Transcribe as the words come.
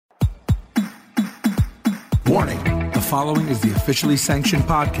Warning, the following is the officially sanctioned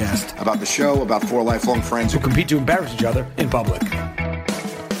podcast about the show about four lifelong friends who compete to embarrass each other in public.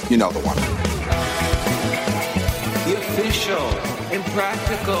 You know the one. The official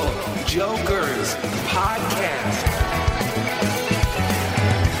Impractical Jokers podcast.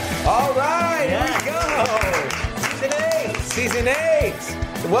 All right, here we go. Season 8.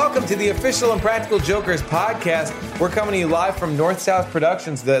 Welcome to the official Impractical Jokers podcast. We're coming to you live from North South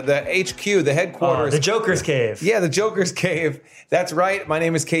Productions, the HQ, the headquarters. The Joker's Cave. Yeah, the Joker's Cave. That's right. My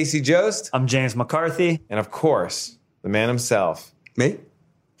name is Casey Jost. I'm James McCarthy. And of course, the man himself. Me?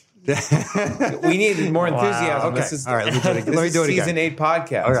 We need more enthusiasm. Okay. This is, all right, let me do it again. Season 8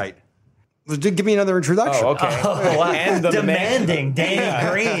 podcast. All right. Well, give me another introduction. Oh, okay. Oh, wow. And the demanding Danny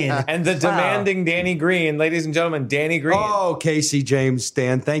Green. And the demanding Danny Green. Ladies and gentlemen, Danny Green. Oh, Casey, James,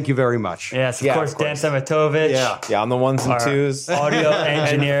 Dan, thank you very much. Yes, of course, Dan Semitovich. Yeah, on the ones and twos. Audio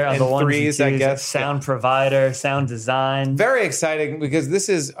engineer on the ones threes, and twos. I guess. Sound provider, sound design. Very exciting because this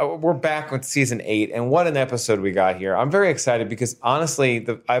is, we're back with season 8, and what an episode we got here. I'm very excited because honestly,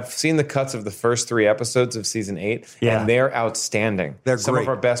 I've seen the cuts of the first 3 episodes of season 8, and they're outstanding. They're some great. of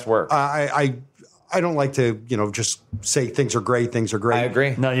our best work. I don't like to, just say things are great, things are great. I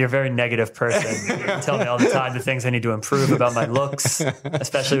agree. No, you're a very negative person. You tell me all the time the things I need to improve about my looks,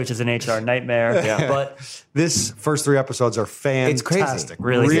 especially which is an HR nightmare. Yeah. But this first 3 episodes are fantastic. It's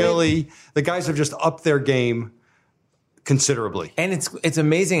crazy. Really the guys have just upped their game considerably. And it's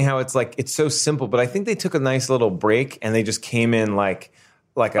amazing how it's so simple, but I think they took a nice little break and they just came in like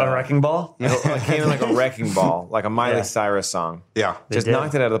a wrecking ball? Came in like a wrecking ball, like a Miley Cyrus song. Yeah. Just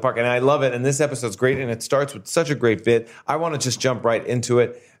knocked it out of the park. And I love it. And this episode's great. And it starts with such a great bit. I want to just jump right into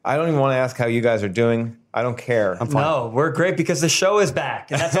it. I don't even want to ask how you guys are doing. I don't care. I'm fine. No, we're great because the show is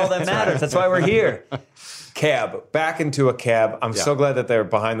back. And that's all that matters. That's why we're here. Cab. Back into a cab. I'm so glad that they're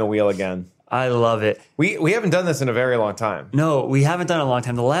behind the wheel again. I love it. We haven't done this in a very long time. No, we haven't done it in a long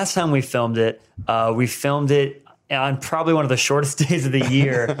time. The last time we filmed it on probably one of the shortest days of the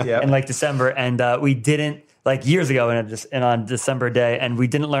year in like December. And we didn't, like years ago and on December day, and we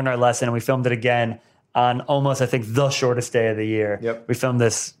didn't learn our lesson, and we filmed it again on almost, I think, the shortest day of the year. Yep. We filmed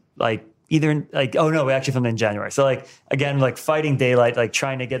this we actually filmed it in January. So again, fighting daylight,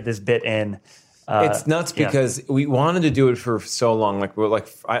 trying to get this bit in. It's nuts because we wanted to do it for so long.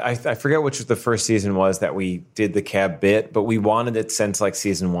 I forget which the first season was that we did the cab bit, but we wanted it since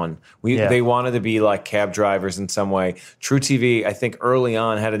season 1. They wanted to be like cab drivers in some way. True TV, I think early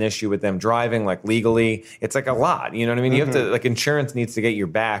on had an issue with them driving legally. It's a lot. You know what I mean? You have to insurance needs to get your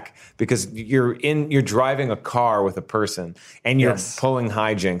back because you're driving a car with a person and you're pulling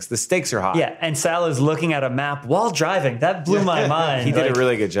hijinks. The stakes are high. Yeah, and Sal is looking at a map while driving. That blew my mind. He did a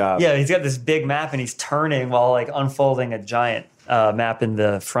really good job. Yeah, he's got this big map and he's turning while unfolding a giant map in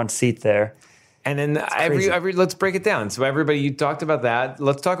the front seat there. And then let's break it down. So everybody, you talked about that.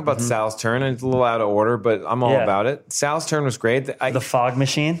 Let's talk about Sal's turn. And it's a little out of order, but I'm all about it. Sal's turn was great. The fog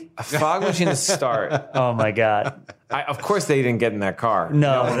machine? A fog machine to start. Oh my God. Of course they didn't get in that car.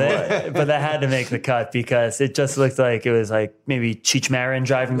 No, but they had to make the cut because it just looked like it was maybe Cheech Marin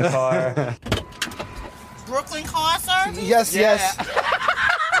driving the car. Brooklyn car service? Yes.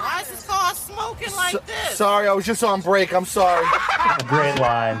 Why is this car smoking like this? Sorry, I was just on break. I'm sorry. A great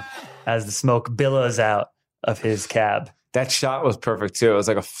line as the smoke billows out of his cab. That shot was perfect too. It was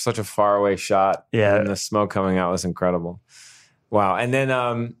such a faraway shot. Yeah. And the smoke coming out was incredible. Wow. And then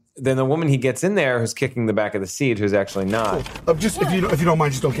the woman he gets in there who's kicking the back of the seat, who's actually not. Just if you don't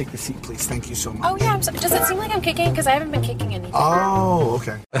mind, just don't kick the seat, please. Thank you so much. Oh yeah, does it seem like I'm kicking? Because I haven't been kicking anything. Oh,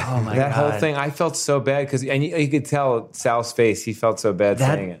 okay. Oh my God. That whole thing, I felt so bad because you could tell Sal's face. He felt so bad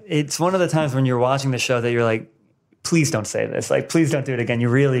saying it. It's one of the times when you're watching the show that you're like, please don't say this. Please don't do it again. You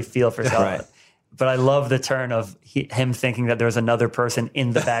really feel for Sal. Right. But I love the turn of him thinking that there was another person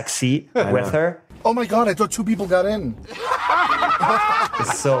in the back seat with her. Oh my God, I thought 2 people got in.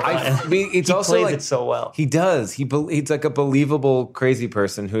 It's so it's he also plays it so well. He does. He's like a believable crazy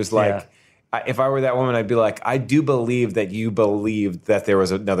person who's if I were that woman, I'd be like, I do believe that you believed that there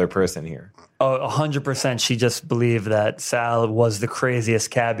was another person here. Oh, 100%. She just believed that Sal was the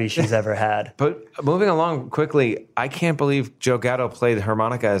craziest cabbie she's ever had. But moving along quickly, I can't believe Joe Gatto played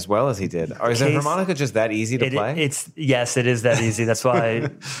harmonica as well as he did. Or is the harmonica just that easy to play? Yes, it is that easy. That's why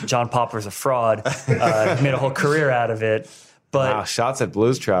John Popper's a fraud. He made a whole career out of it. But wow, shots at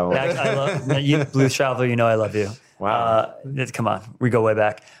Blues Traveler. I love you, Blues Traveler. I love you. Wow. Come on, we go way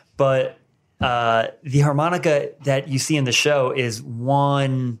back. But the harmonica that you see in the show is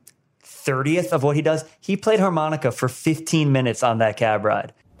 1/30th of what he does. He played harmonica for 15 minutes on that cab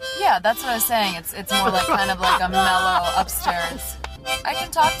ride. Yeah, that's what I was saying. It's more kind of like a mellow upstairs. I can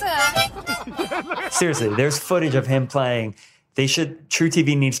talk to him. Seriously, there's footage of him playing. True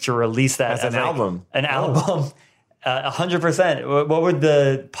TV needs to release that as an album. An album. 100%. What would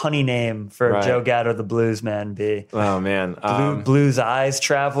the punny name for Joe Gatto, the blues man, be? Oh, man. Blues Eyes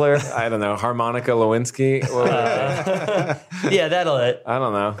Traveler? I don't know. Harmonica Lewinsky? Yeah, that'll it. I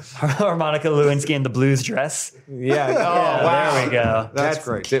don't know. Harmonica Lewinsky in the blues dress? Yeah. Oh, wow. There we go. That's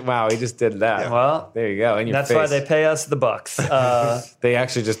great. Wow, he just did that. Yeah. Well, there you go. In your that's face. why they pay us the bucks. They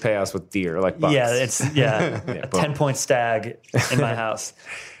actually just pay us with deer, like bucks. Yeah, it's a 10-point stag in my house.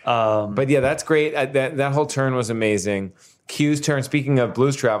 But yeah, that's great. That whole turn was amazing. Q's turn. Speaking of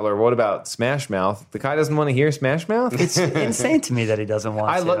Blues Traveler, what about Smash Mouth? The guy doesn't want to hear Smash Mouth. It's insane to me that he doesn't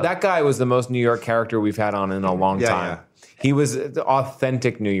want to. That guy was the most New York character we've had on in a long time. Yeah. He was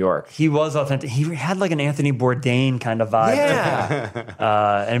authentic New York. He was authentic. He had like an Anthony Bourdain kind of vibe.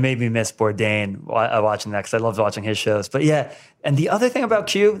 Yeah. And it made me miss Bourdain watching that because I loved watching his shows. But yeah, and the other thing about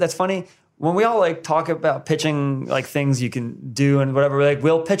Q that's funny, when we all like talk about pitching like things you can do and whatever, like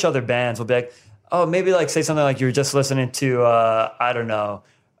we'll pitch other bands. We'll be like, oh, maybe like say something like you were just listening to, I don't know,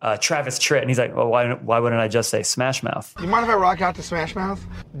 Travis Tritt. And he's like, well, why wouldn't I just say Smash Mouth? You mind if I rock out to Smash Mouth?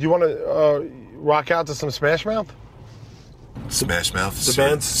 Do you want to rock out to some Smash Mouth? Smash Mouth? The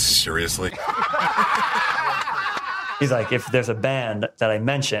band? Seriously? He's like, if there's a band that I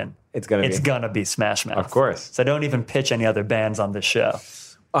mention, it's gonna be Smash Mouth. Of course. So I don't even pitch any other bands on this show.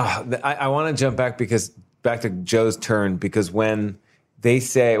 I want to jump back to Joe's turn, because when he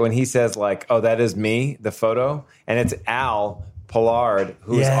says like, oh, that is me, the photo, and it's Al Pollard,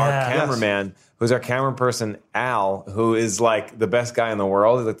 who's our cameraman, who's our camera person, Al, who is like the best guy in the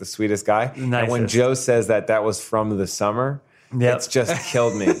world. He's like the sweetest guy. Nicest. And when Joe says that was from the summer, it's just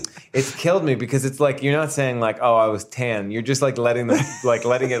killed me. It's killed me because it's like, you're not saying like, oh, I was tan. You're just like letting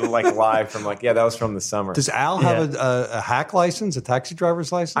it like lie from like, yeah, that was from the summer. Does Al have a hack license, a taxi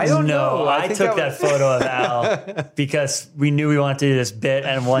driver's license? I don't know. I took that photo of Al because we knew we wanted to do this bit.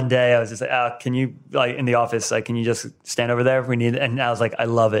 And one day I was just like, Al, can you, like in the office, like, can you just stand over there if we need it? And I was like, I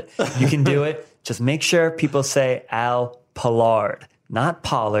love it. You can do it. Just make sure people say Al Pollard, not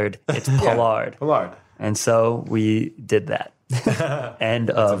Pollard. It's Pollard. Pollard. And so we did that. End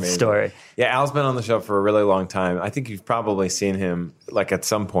of amazing. Story. Yeah, Al's been on the show for a really long time. I think you've probably seen him like at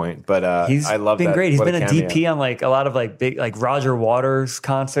some point, but I love that. He's been great. He's what been a DP on like a lot of like big like Roger Waters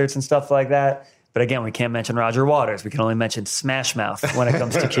concerts and stuff like that. But again, we can't mention Roger Waters. We can only mention Smash Mouth when it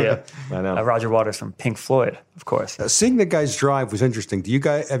comes to Q. I know. Roger Waters from Pink Floyd, of course. Seeing the guys drive was interesting.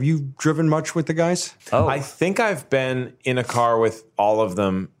 Have you driven much with the guys? Oh, I think I've been in a car with all of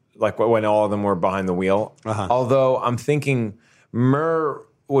them, like when all of them were behind the wheel. Although I'm thinking Murr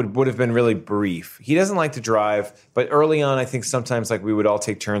would have been really brief. He doesn't like to drive, but early on, I think sometimes like we would all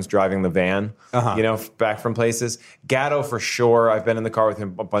take turns driving the van, back from places. Gatto for sure. I've been in the car with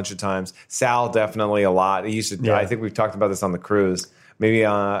him a bunch of times. Sal definitely a lot. He used to. Yeah. I think we've talked about this on the cruise. Maybe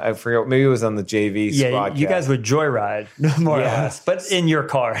I forget. Maybe it was on the JV. Yeah, you guys would joyride more or less, but in your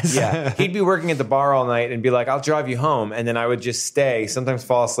cars. Yeah, he'd be working at the bar all night and be like, "I'll drive you home," and then I would just stay. Sometimes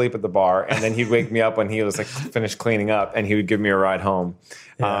fall asleep at the bar, and then he'd wake me up when he was like finished cleaning up, and he would give me a ride home.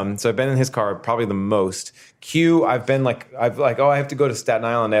 Yeah. So I've been in his car probably the most. Q, I have to go to Staten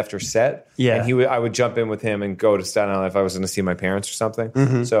Island after set. Yeah, and I would jump in with him and go to Staten Island if I was going to see my parents or something.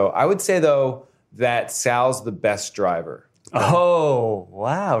 Mm-hmm. So I would say though that Sal's the best driver. Oh,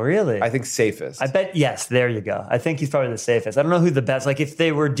 wow, really? I think safest. I bet, yes, there you go. I think he's probably the safest. I don't know who the best, like if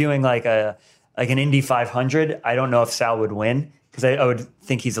they were doing like an Indy 500, I don't know if Sal would win because I would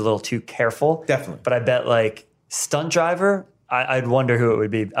think he's a little too careful. Definitely. But I bet like stunt driver, I'd wonder who it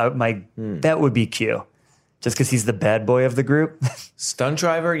would be. My bet would be Q. Just because he's the bad boy of the group. Stunt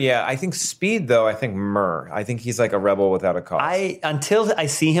driver? Yeah. I think speed, though, I think Murr. I think he's like a rebel without a cause. Until I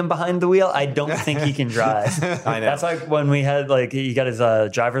see him behind the wheel, I don't think he can drive. I know. That's like when we had, like, he got his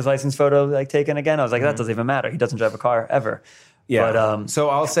driver's license photo, like, taken again. I was like, that doesn't even matter. He doesn't drive a car ever. Yeah. But, so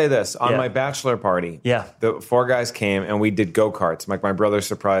I'll say this. On my bachelor party, the 4 guys came and we did go-karts. Like my brother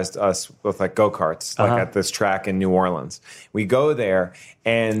surprised us with like go-karts, like at this track in New Orleans. We go there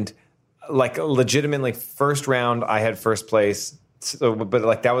and like legitimately first round I had first place. So, but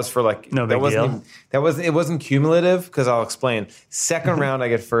like that was for like no big deal. It wasn't cumulative because I'll explain. Second round I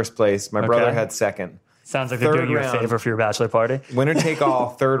get first place. My brother had second. Sounds like they're doing you a favor for your bachelor party. Winner take all.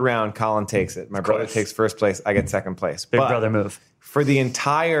 Third round, Colin takes it. My brother takes first place. I get second place. Big brother move. For the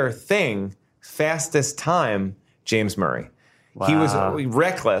entire thing, fastest time, James Murray. Wow. He was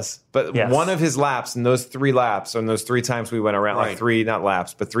reckless, but one of his laps in those 3 laps, and those 3 times we went around, like 3, not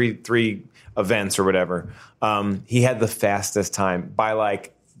laps, but three events or whatever, he had the fastest time by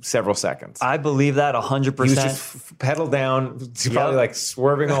like several seconds. I believe that 100%. He was just pedal down, probably like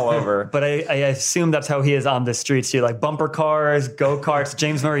swerving all over. But I assume that's how he is on the streets too, like bumper cars, go-karts.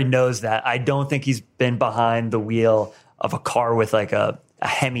 James Murray knows that. I don't think he's been behind the wheel of a car with like a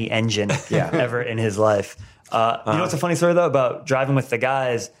Hemi engine ever in his life. You know what's a funny story though about driving with the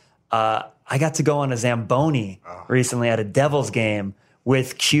guys? I got to go on a Zamboni recently at a Devils game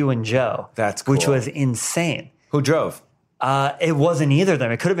with Q and Joe. That's cool. Which was insane. Who drove? It wasn't either of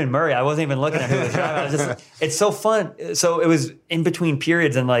them. It could have been Murray. I wasn't even looking at who was driving. It's so fun. So it was in between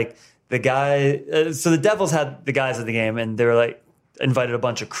periods, and like the guy. So the Devils had the guys at the game, and they were like invited a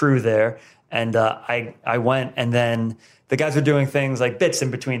bunch of crew there, and I went, and then the guys were doing things like bits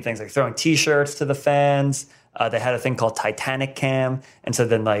in between things, like throwing T-shirts to the fans. They had a thing called Titanic Cam, and so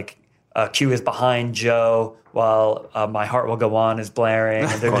then like Q is behind Joe while My Heart Will Go On is blaring,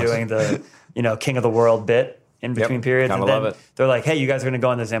 and they're doing the King of the World bit in between periods. And then they're like, hey, you guys are going to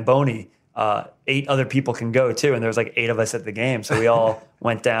go on the Zamboni. 8 other people can go too. And there was like 8 of us at the game. So we all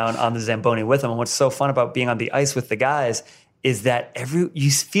went down on the Zamboni with them. And what's so fun about being on the ice with the guys is that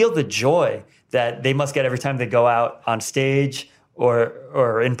you feel the joy that they must get every time they go out on stage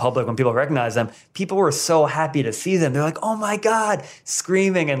or in public when people recognize them. People were so happy to see them. They're like, oh my God,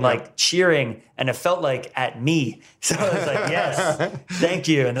 screaming and like cheering. And it felt like at me. So I was like, yes, thank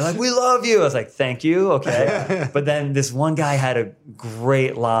you. And they're like, we love you. I was like, thank you. Okay. But then this one guy had a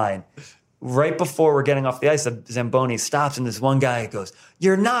great line. Right before we're getting off the ice, the Zamboni stops and this one guy goes,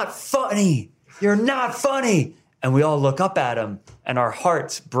 you're not funny. You're not funny. And we all look up at him and our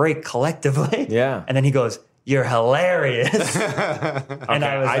hearts break collectively. Yeah. And then he goes, you're hilarious. And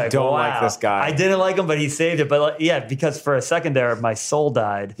I was like, I don't wow. like this guy. I didn't like him, but he saved it. But because for a second there, my soul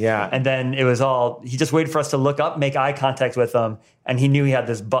died. Yeah. And then it was he just waited for us to look up, make eye contact with him. And he knew he had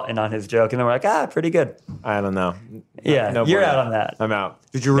this button on his joke. And then we're like, pretty good. I don't know. Yeah. You're out on that. I'm out.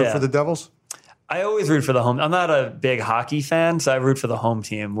 Did you root for the Devils? I always root for the home. I'm not a big hockey fan, so I root for the home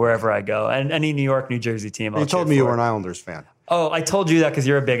team wherever I go. And any New York, New Jersey team, You told me you were an Islanders fan. Oh, I told you that because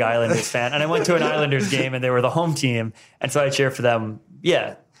you're a big Islanders fan. And I went to an Islanders game and they were the home team. And so I cheer for them.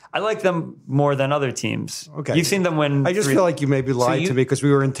 Yeah. I like them more than other teams. Okay. You've seen them win. I just feel like you maybe lied to me because we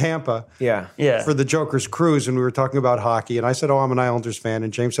were in Tampa for the Joker's cruise and we were talking about hockey. And I said, I'm an Islanders fan.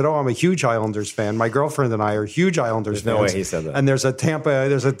 And James said, I'm a huge Islanders fan. My girlfriend and I are huge Islanders fans. There's no way he said that. And there's a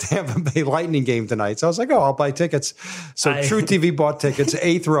Tampa Bay Lightning game tonight. So I was like, I'll buy tickets. So True TV bought tickets,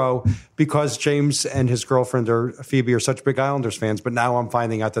 8th row, because James and his girlfriend Phoebe are such big Islanders fans. But now I'm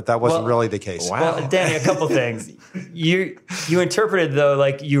finding out that wasn't really the case. Wow. Well, Danny, a couple things. You interpreted, though,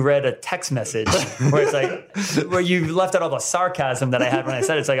 like you read a text message where it's like, where you left out all the sarcasm that I had when I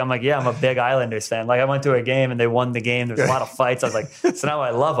said it. It's like, I'm a big Islanders fan. Like I went to a game and they won the game. There was a lot of fights. I was like, so now I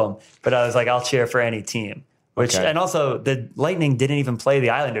love them. But I was like, I'll cheer for any team. And also the Lightning didn't even play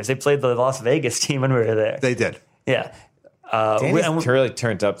the Islanders. They played the Las Vegas team when we were there. They did. Yeah. Danny's really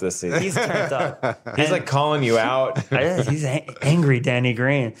turned up this season. He's turned up. He's like calling you out. He's angry, Danny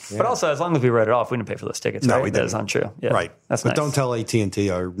Green. Yeah. But also, as long as we wrote it off, we didn't pay for those tickets. No, right? we didn't. That's untrue. Yeah. Right. That's but nice. don't tell AT&T,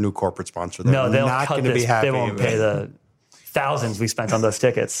 our new corporate sponsor. No, they'll not cut going to this. be happy. They won't pay the thousands we spent on those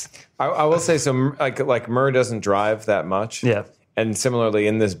tickets. I will say, so like Murr doesn't drive that much. Yeah. And similarly,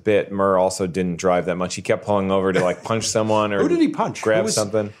 in this bit, Murr also didn't drive that much. He kept pulling over to like punch someone or who did he punch? Grab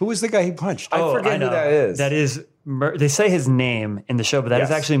something. Who was the guy he punched? I forget who that is. That is Murr. They say his name in the show, but that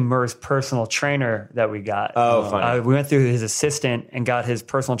is actually Murr's personal trainer that we got. Oh, funny. We went through his assistant and got his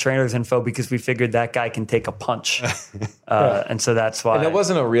personal trainer's info because we figured that guy can take a punch. And so that's why. And it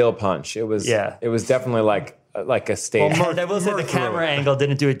wasn't a real punch. It was. It was definitely like a stage. Well, I will say the camera angle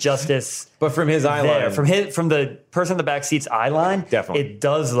didn't do it justice. But from his eye line. From the person in the back seat's eye line, definitely. It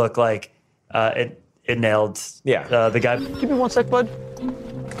does look like it nailed the guy. Give me 1 sec, bud.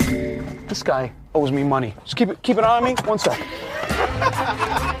 This guy owes me money. Just keep it on me. 1 sec.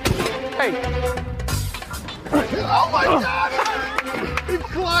 Hey. Oh my God! He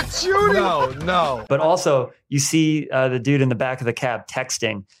clocked shooting. No. But also, you see the dude in the back of the cab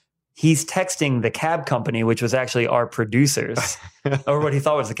texting. He's texting the cab company, which was actually our producers, or what he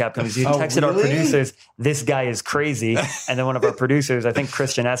thought was the cab company. So he texted our producers, this guy is crazy. And then one of our producers, I think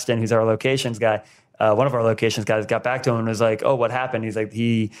Christian Eston, who's our locations guy, one of our locations guys got back to him and was like, oh, what happened? He's like,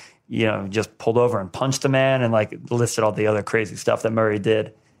 he, just pulled over and punched a man and like listed all the other crazy stuff that Murray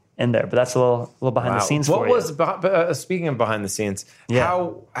did in there. But that's a little behind the scenes for you. What was, speaking of behind the scenes,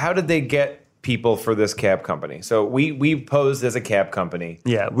 how did they get people for this cab company. So we posed as a cab company.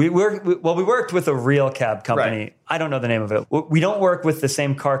 Yeah, we worked with a real cab company. Right. I don't know the name of it. We don't work with the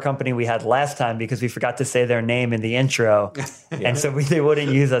same car company we had last time because we forgot to say their name in the intro. And so they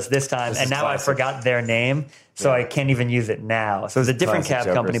wouldn't use us this time. And now classic. I forgot their name, so I can't even use it now. So it was a different Classic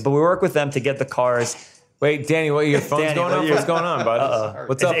cab company, jokers. but we work with them to get the cars. Wait, Danny, what your phone's Danny, going on? What's going on, bud? Uh-oh.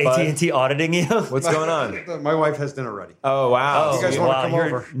 What's Is up, bud? AT&T auditing you? What's going on? My wife has dinner ready. Oh, wow. You guys wanna come you're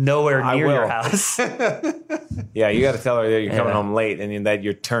over? nowhere I near will. your house. Yeah, you got to tell her that you're coming Yeah. home late and that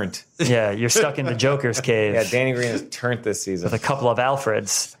you're turnt. Yeah, you're stuck in the Joker's cave. Yeah, Danny Green is turnt this season. with a couple of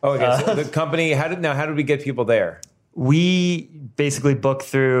Alfreds. Oh, okay. So the company, how did we get people there? We basically book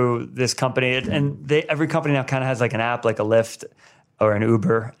through this company, and every company now kind of has like an app, like a Lyft or an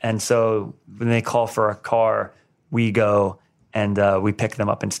Uber. And so when they call for a car, we go and we pick them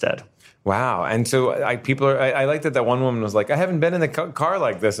up instead. Wow. And so I like that one woman was like, I haven't been in a car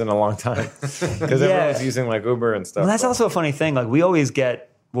like this in a long time. Because everyone's using like Uber and stuff. Well, that's also a funny thing. Like we always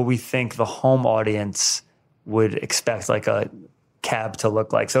get what we think the home audience would expect like a cab to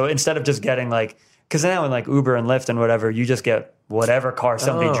look like. So instead of just getting like, because now in like Uber and Lyft and whatever, you just get whatever car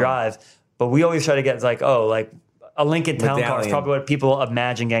somebody drives. But we always try to get like, like a Lincoln Town car is Medallion. probably what people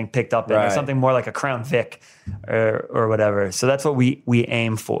imagine getting picked up in, or Right. something more like a Crown Vic or whatever. So that's what we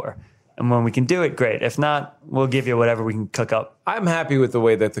aim for. And when we can do it, great. If not, we'll give you whatever we can cook up. I'm happy with the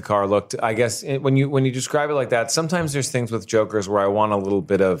way that the car looked. I guess when you describe it like that, sometimes there's things with Jokers where I want a little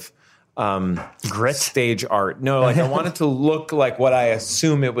bit of Grit? stage art. No, like I want it to look like what I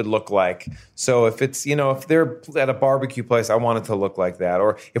assume it would look like. So if it's, if they're at a barbecue place, I want it to look like that.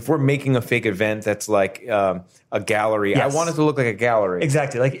 Or if we're making a fake event that's like a gallery, Yes. I want it to look like a gallery.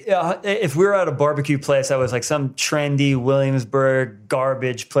 Exactly. Like if we were at a barbecue place that was like some trendy Williamsburg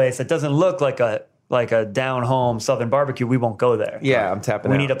garbage place that doesn't look like a down home Southern barbecue, we won't go there. Yeah, I'm tapping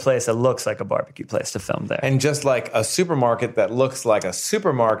We out. need a place that looks like a barbecue place to film there. And just like a supermarket that looks like a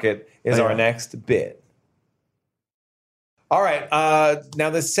supermarket is our next bit. All right. Now,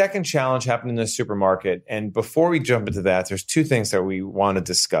 the second challenge happened in the supermarket. And before we jump into that, there's two things that we want to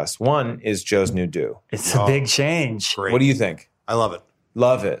discuss. One is Joe's new do. It's a big change. Great. What do you think? I love it.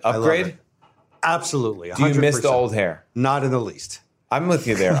 Love it. I love Upgrade? it. Absolutely. 100%. Do you miss the old hair? Not in the least. I'm with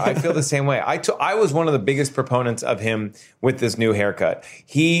you there. I feel the same way. I was one of the biggest proponents of him with this new haircut.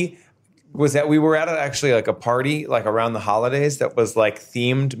 We were at actually like a party like around the holidays that was like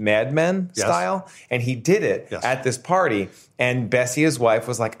themed Mad Men style, and he did it at this party. And Bessie, his wife,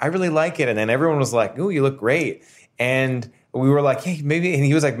 was like, "I really like it," and then everyone was like, "Ooh, you look great." And we were like, "Hey, maybe," and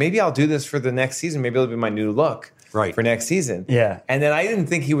he was like, "Maybe I'll do this for the next season. Maybe it'll be my new look for next season." Yeah. And then I didn't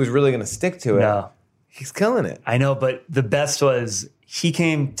think he was really going to stick to it. No. He's killing it. I know, but the best was he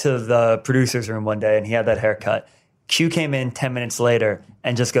came to the producer's room one day and he had that haircut. Q came in 10 minutes later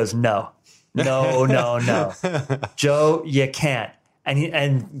and just goes, no. Joe, you can't.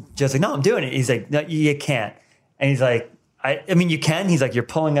 And Joe's like, no, I'm doing it. He's like, no, you can't. And he's like, I mean, you can. He's like, you're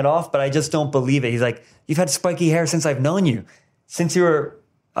pulling it off, but I just don't believe it. He's like, you've had spiky hair since I've known you. Since you were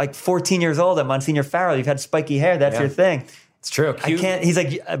like 14 years old at Monsignor Farrell, you've had spiky hair. That's your thing. It's true. I can't. He's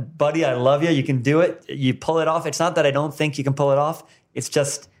like, buddy, I love you. You can do it. You pull it off. It's not that I don't think you can pull it off. It's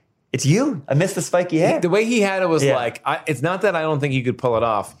just, it's you. I miss the spiky hair. The way he had it was like, it's not that I don't think you could pull it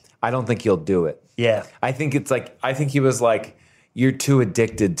off. I don't think you'll do it. Yeah. I think he was like, you're too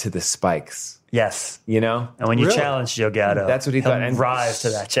addicted to the spikes. Yes. And when you challenge Joe Gatto, that's what he thought. And rise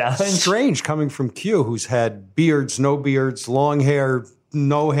to that challenge. Strange coming from Q, who's had beards, no beards, long hair,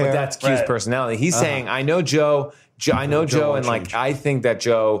 no hair. But that's Q's personality. He's saying, I know Joe, and like, change. I think that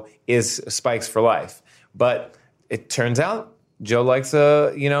Joe is spikes for life. But it turns out Joe likes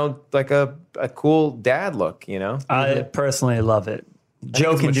a cool dad look, I personally love it.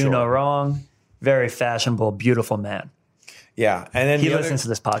 Joe can do no wrong. Very fashionable, beautiful man. Yeah. And then he listens to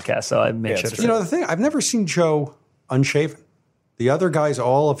this podcast, so I make sure to say the thing, I've never seen Joe unshaven. The other guys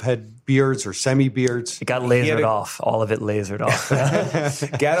all have had beards or semi-beards. It got lasered off. All of it lasered off.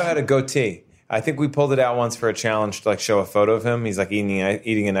 Gatto had a goatee. I think we pulled it out once for a challenge to like show a photo of him. He's like eating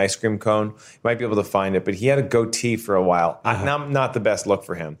an ice cream cone. You might be able to find it, but he had a goatee for a while. Not the best look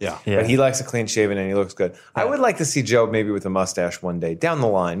for him. Yeah. But he likes a clean shaven and he looks good. I would like to see Joe maybe with a mustache one day down the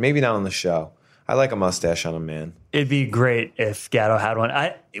line, maybe not on the show. I like a mustache on a man. It'd be great if Gatto had one.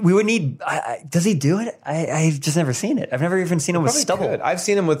 We would need. Does he do it? I've just never seen it. I've never even seen him with stubble. Could. I've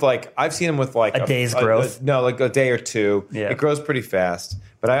seen him with like a day's growth. Like a day or two. Yeah. It grows pretty fast,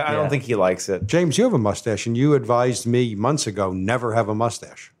 but I don't think he likes it. James, you have a mustache, and you advised me months ago never have a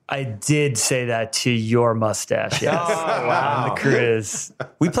mustache. I did say that to your mustache, yes. Oh, wow. On the cruise.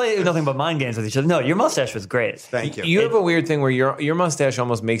 We play nothing but mind games with each other. No, your mustache was great. Thank you. You have a weird thing where your mustache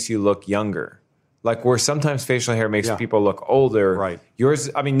almost makes you look younger. Like where sometimes facial hair makes people look older. Right. Yours,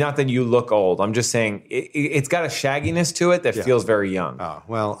 I mean, not that you look old. I'm just saying it's got a shagginess to it that feels very young. Oh,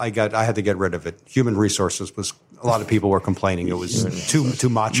 well, I had to get rid of it. Human resources was, a lot of people were complaining it was too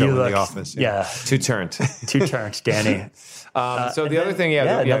macho in the office. Yeah. Too turned. Too turned, Danny. So the other thing,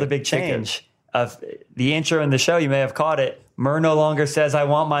 another big change. Of the intro in the show, you may have caught it. Murr no longer says, I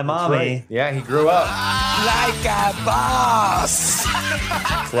want my mommy. Right. Yeah, he grew up. Like a boss.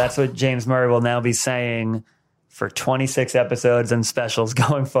 So that's what James Murray will now be saying for 26 episodes and specials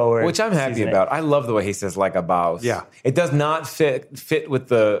going forward. Which I'm happy about. I love the way he says like a boss. Yeah. It does not fit with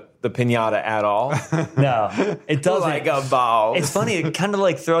the pinata at all. No, it doesn't. Like a boss. It's funny. It kind of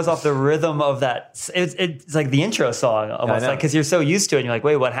like throws off the rhythm of that. It's like the intro song almost, like because you're so used to it and you're like,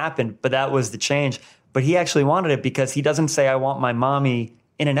 wait, what happened? But that was the change. But he actually wanted it because he doesn't say, I want my mommy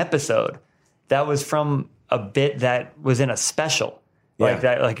in an episode. That was from a bit that was in a special. Like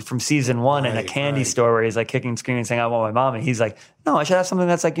that, like from season 1 in a candy store where he's like kicking and screaming saying, I want my mommy. He's like, no, I should have something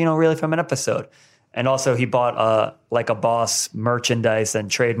that's like, really from an episode. And also he bought like a boss merchandise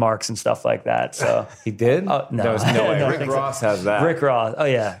and trademarks and stuff like that. So he did? No. There's no way. Rick Ross has that. Rick Ross. Oh,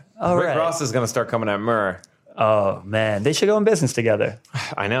 yeah. Oh, Rick Ross is going to start coming at Murr. Oh, man. They should go in business together.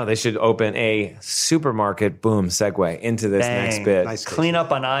 I know. They should open a supermarket, boom, segue into this next bit. Nice clean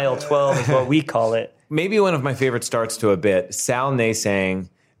up on aisle 12 is what we call it. Maybe one of my favorite starts to a bit, Sal naysaying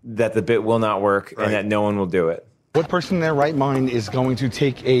that the bit will not work and that no one will do it. What person in their right mind is going to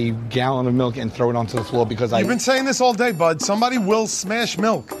take a gallon of milk and throw it onto the floor because You've been saying this all day, bud. Somebody will smash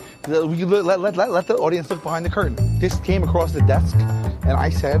milk. Let the audience look behind the curtain. This came across the desk, and I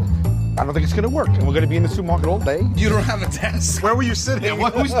said, I don't think it's going to work, and we're going to be in the supermarket all day. You don't have a desk. Where were you sitting? Yeah,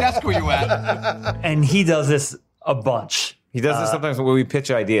 whose desk were you at? And he does this a bunch. He does this sometimes when we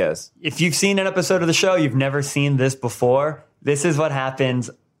pitch ideas. If you've seen an episode of the show, you've never seen this before. This is what happens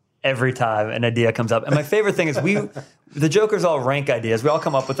every time an idea comes up. And my favorite thing is the Jokers all rank ideas. We all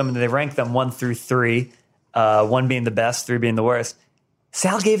come up with them and they rank them 1 through 3, 1 being the best, 3 being the worst.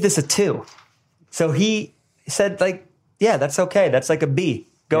 Sal gave this a 2. So he said, like, yeah, that's okay. That's like a B.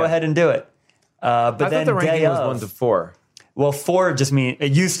 Go ahead and do it. But I then thought the ranking was 1 to 4. Well, 4 just mean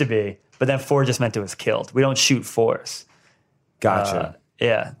it used to be, but then 4 just meant it was killed. We don't shoot 4s. Gotcha.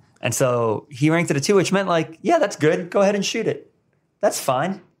 Yeah. And so he ranked it a 2, which meant like, yeah, that's good. Go ahead and shoot it. That's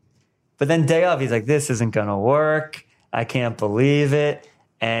fine. But then day of, he's like, this isn't going to work. I can't believe it.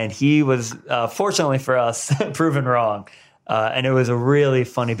 And he was, fortunately for us, proven wrong. And it was a really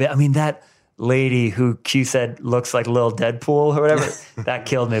funny bit. I mean, that lady who Q said looks like Lil Deadpool or whatever, that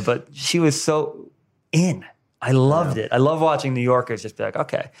killed me. But she was so in. I loved it. I love watching New Yorkers just be like,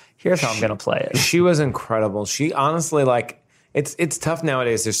 okay, here's how I'm going to play it. She was incredible. She honestly, like, it's tough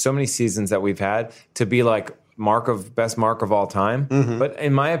nowadays. There's so many seasons that we've had to be like best mark of all time. Mm-hmm. But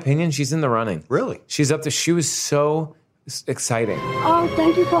in my opinion, she's in the running. Really? She's up there. She was so exciting. Oh,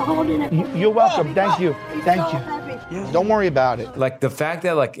 thank you for holding it. You're welcome. Thank you. Thank you. Yeah. Don't worry about it. Like the fact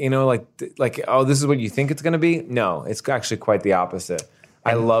that like oh, this is what you think it's going to be. No, it's actually quite the opposite.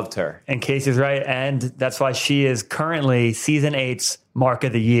 I loved her. And Casey's right. And that's why she is currently season 8's mark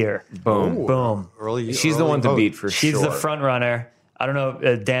of the year. Boom. Ooh. Boom. She's the one to beat for sure. She's the front runner. I don't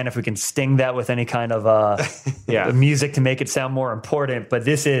know, Dan, if we can sting that with any kind of music to make it sound more important, but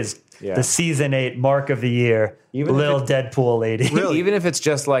this is the season 8 mark of the year. Even Lil Deadpool lady. Really? Even if it's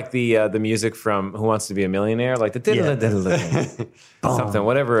just like the music from Who Wants to Be a Millionaire, like the something,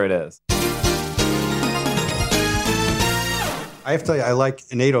 whatever it is. I have to tell you, I like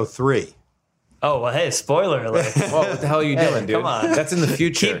an 803. Oh, well, hey, spoiler alert. Well, what the hell are you doing, dude? Come on. That's in the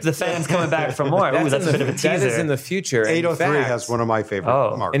future. Keep the fans coming back for more. Ooh, that's a bit of a teaser. That is in the future. 803 has one of my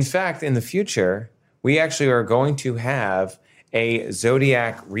favorite marks. In fact, in the future, we actually are going to have a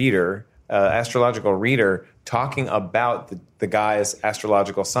Zodiac reader, astrological reader, talking about the guys'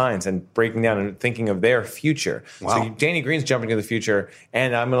 astrological signs and breaking down and thinking of their future. Wow. So Danny Green's jumping to the future,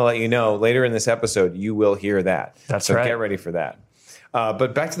 and I'm going to let you know later in this episode, you will hear that. That's right. So get ready for that.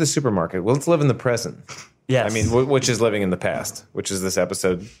 But back to the supermarket. Well, let's live in the present. Yes. I mean, which is living in the past, which is this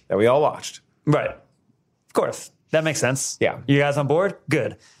episode that we all watched. Right. Of course. That makes sense. Yeah. You guys on board?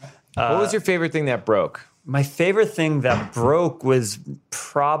 Good. What was your favorite thing that broke? My favorite thing that broke was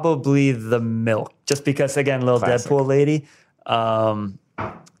probably the milk. Just because, again, Lil Classic. Deadpool lady.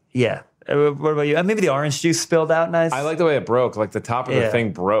 What about you? Maybe the orange juice spilled out nice. I like the way it broke. Like the top of the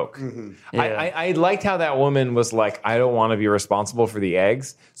thing broke. Mm-hmm. Yeah. I liked how that woman was like, I don't want to be responsible for the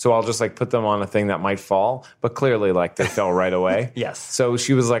eggs, so I'll just like put them on a thing that might fall. But clearly, like they fell right away. Yes. So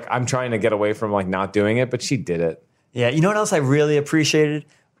she was like, I'm trying to get away from like not doing it, but she did it. Yeah. You know what else I really appreciated?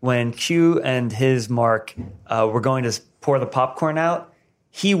 When Q and his Mark were going to pour the popcorn out,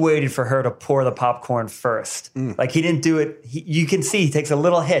 he waited for her to pour the popcorn first. Like he didn't do it. You can see he takes a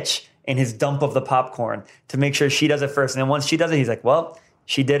little hitch in his dump of the popcorn to make sure she does it first. And then once she does it, he's like, well,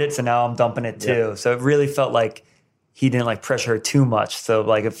 she did it, so now I'm dumping it too. Yeah. So it really felt like he didn't like pressure her too much. So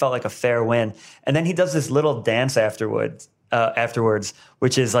like it felt like a fair win. And then he does this little dance afterwards,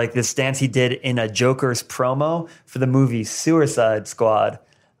 which is like this dance he did in a Joker's promo for the movie Suicide Squad.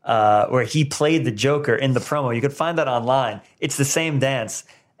 Where he played the Joker in the promo. You could find that online. It's the same dance.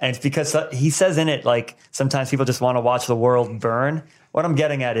 And it's because he says in it, like, sometimes people just want to watch the world burn. What I'm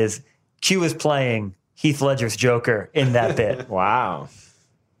getting at is Q is playing Heath Ledger's Joker in that bit. Wow.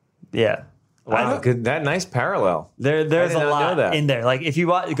 Yeah. Wow. Good. That nice parallel. There's a lot in there. Like, if you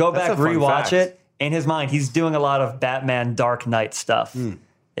go back, rewatch it, in his mind, he's doing a lot of Batman Dark Knight stuff.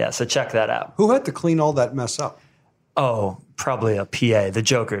 Yeah, so check that out. Who had to clean all that mess up? Oh, probably a PA. The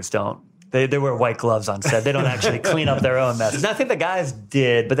Jokers don't. They wear white gloves on set. They don't actually clean up their own mess. And I think the guys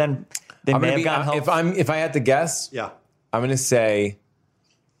did, but then they may have gotten help. If I had to guess, I'm going to say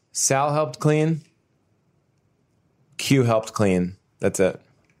Sal helped clean, Q helped clean. That's it.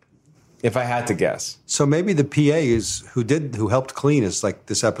 If I had to guess. So maybe the PA is who helped clean is like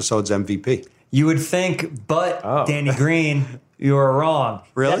this episode's MVP. You would think, but Danny Green, you were wrong.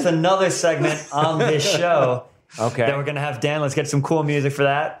 Really? That's another segment on this show. Okay. That we're going to have Dan. Let's get some cool music for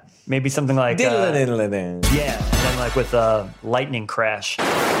that. Maybe something like... yeah, and then like with Lightning Crash.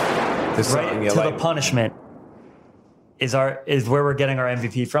 Right to the punishment is where we're getting our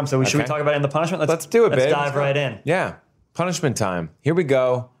MVP from. So should we talk about it in the punishment? Let's do it, babe. Let's dive right in. Yeah. Punishment time. Here we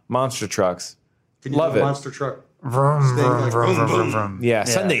go. Monster trucks. Can you Love do it. Monster truck? Vroom, vroom, vroom, vroom, vroom. Yeah.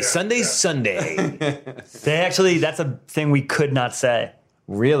 Sunday. That's a thing we could not say.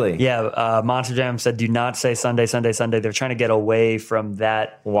 Really? Yeah, Monster Jam said do not say Sunday. They're trying to get away from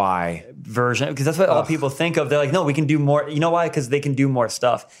that version because that's what all people think of. They're like, no, we can do more. You know why? Because they can do more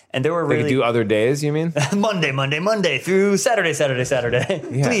stuff. And they can do other days, you mean? Monday through Saturday.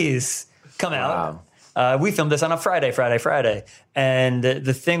 Yeah. Please come out. We filmed this on a Friday. And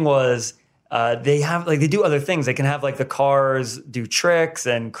the thing was they do other things. They can have like the cars do tricks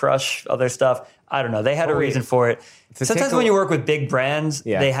and crush other stuff. I don't know. They had a reason for it. Sometimes when you work with big brands,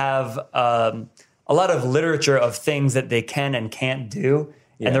 they have a lot of literature of things that they can and can't do.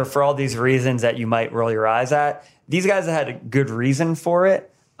 Yeah. And they're for all these reasons that you might roll your eyes at. These guys had a good reason for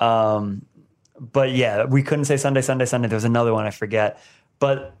it. But yeah, we couldn't say Sunday. There was another one, I forget.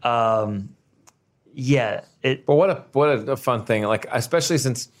 But yeah. But what a fun thing. Like, especially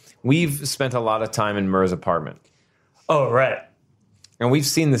since we've spent a lot of time in Murr's apartment. Oh, right. And we've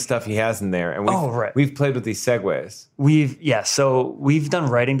seen the stuff he has in there, and we've played with these segways. So we've done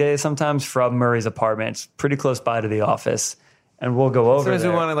writing days sometimes from Murray's apartment. It's pretty close by to the office, and we'll go over there. Sometimes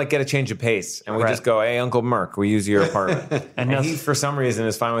we want to like get a change of pace, and we just go, "Hey, Uncle Merc, we use your apartment." and he, for some reason,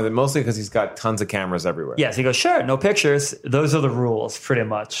 is fine with it, mostly because he's got tons of cameras everywhere. Yes, he goes, "Sure, no pictures." Those are the rules, pretty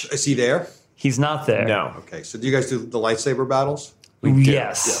much. Is he there? He's not there. No. Okay, so do you guys do the lightsaber battles? We do.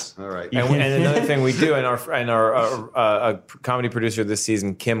 Yes. All right. And another thing we do, and our comedy producer this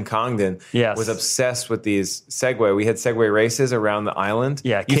season, Kim Congdon, was obsessed with these Segway. We had Segway races around the island.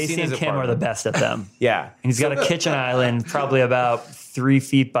 Yeah, Casey and Kim are the best at them. Yeah. And he's got a kitchen island, probably about 3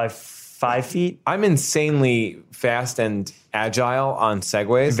 feet by 5 feet. I'm insanely fast and agile on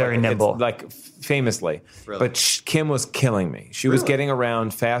Segways. Very nimble. Famously. Really? But Kim was killing me. She was getting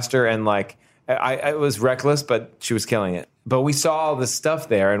around faster and I was reckless, but she was killing it. But we saw all this stuff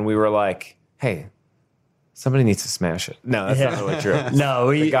there, and we were like, "Hey, somebody needs to smash it." No, that's not really true.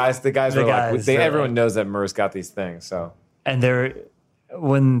 No, the guys were like, everyone knows that Murr's got these things. So, and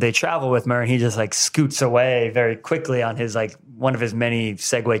when they travel with Murr, he just like scoots away very quickly on his one of his many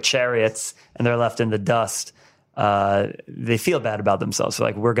Segway chariots, and they're left in the dust. They feel bad about themselves.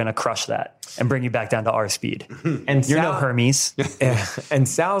 So we're going to crush that and bring you back down to our speed. And you're no Hermes. And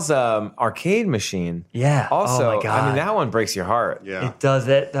Sal's arcade machine. Yeah. Also, oh my God. I mean, that one breaks your heart. Yeah. It does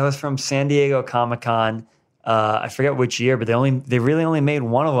it. That was from San Diego Comic-Con. I forget which year, but they really only made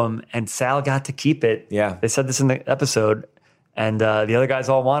one of them, and Sal got to keep it. Yeah. They said this in the episode, and the other guys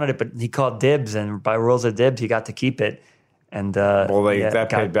all wanted it, but he called dibs, and by rules of dibs, he got to keep it. And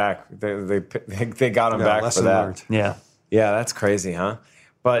paid back. They got him back for that. Learned. Yeah, that's crazy, huh?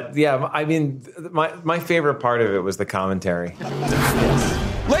 But yeah, I mean, my favorite part of it was the commentary.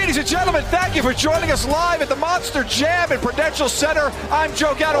 Ladies and gentlemen, thank you for joining us live at the Monster Jam at Prudential Center. I'm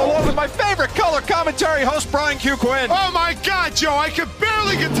Joe Gatto, along with my favorite color commentary host, Brian Q. Quinn. Oh my God, Joe, I could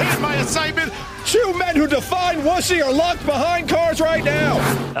barely contain my excitement. Two men who define wussy are locked behind cars right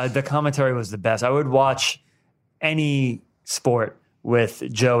now. The commentary was the best. I would watch any sport with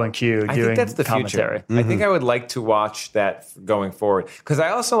Joe and Q doing I think that's the commentary. Future. I think I would like to watch that going forward. Because I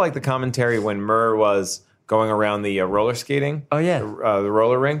also like the commentary when Murr was going around the roller skating. Oh, yeah. The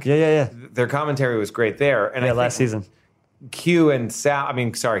roller rink. Yeah. Their commentary was great there. And I last season. Q and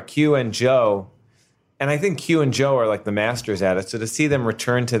Joe, and I think Q and Joe are like the masters at it. So to see them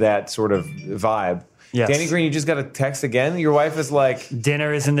return to that sort of vibe. Yes. Danny Green, you just got a text again. Your wife is like,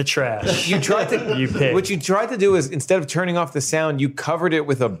 dinner is in the trash. You tried to. You picked. What you tried to do is instead of turning off the sound, you covered it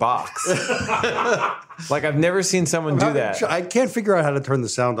with a box. Like I've never seen someone do that. I can't figure out how to turn the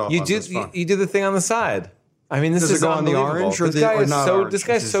sound off. You do the thing on the side. I mean, this Does is it go on the unbelievable. orange or this the- guy or is not so orange? this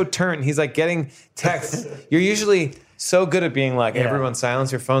guy's so turned. He's like getting texts. You're usually so good at being like, everyone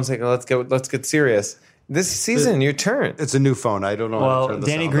silence your phones. Like, let's get serious. This season, your turn. It's a new phone. I don't know how to Well, turn the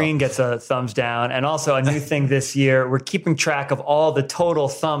Danny sound Green off. gets a thumbs down. And also a new thing this year, we're keeping track of all the total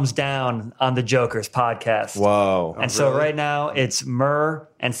thumbs down on the Jokers podcast. Whoa. And so right now it's Murr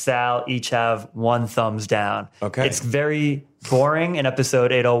and Sal each have 1 thumbs down. Okay. It's very boring in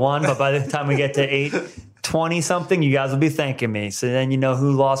episode 801, but by the time we get to 820 something, you guys will be thanking me. So then you know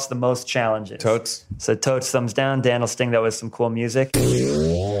who lost the most challenges. Totes. So Totes thumbs down. Dan will sting that with some cool music.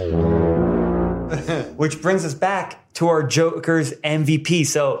 Which brings us back to our Jokers MVP.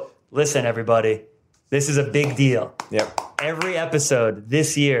 So listen, everybody, this is a big deal. Yep. Every episode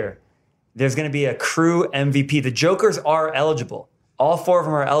this year, there's going to be a crew MVP. The Jokers are eligible. All 4 of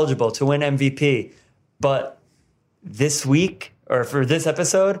them are eligible to win MVP. But this week, or for this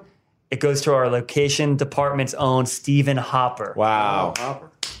episode, it goes to our location department's own Stephen Hopper. Wow.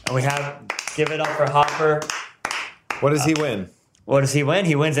 And we give it up for Hopper. What does he win? What does he win?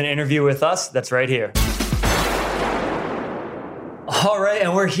 He wins an interview with us. That's right here. All right,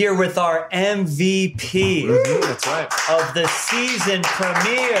 and we're here with our MVP That's right. of the season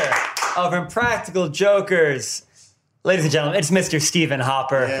premiere of Impractical Jokers. Ladies and gentlemen, it's Mr. Stephen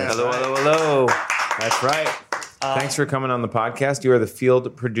Hopper. Hello. That's right. Thanks for coming on the podcast. You are the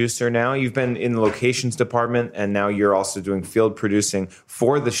field producer now. You've been in the locations department, and now you're also doing field producing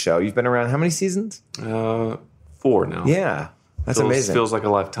for the show. You've been around how many seasons? 4 now. Yeah. That's amazing. Feels like a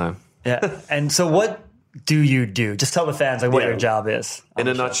lifetime. Yeah. And so what do you do? Just tell the fans what your job is. In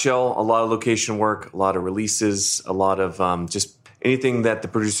a nutshell, a lot of location work, a lot of releases, a lot of just anything that the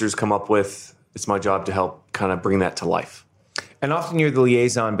producers come up with. It's my job to help kind of bring that to life. And often you're the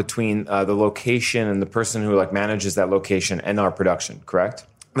liaison between the location and the person who manages that location and our production, correct?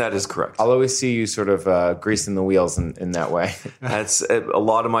 That is correct. I'll always see you sort of greasing the wheels in that way. That's a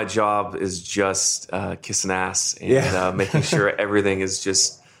lot of my job is just kissing ass and making sure everything is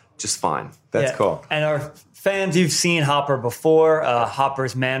just fine. That's cool. And our fans, you've seen Hopper before.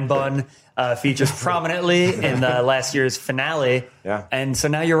 Hopper's man bun features prominently in last year's finale. Yeah. And so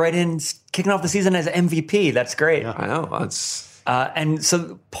now you're right in kicking off the season as MVP. That's great. I know. That's and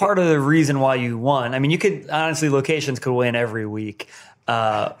so part of the reason why you won, I mean, you could honestly, locations could win every week.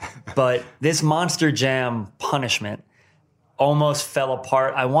 But this Monster Jam punishment almost fell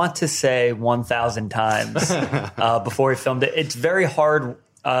apart, I want to say 1,000 times before we filmed it. It's very hard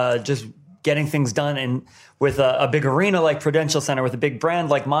just getting things done and with a big arena like Prudential Center, with a big brand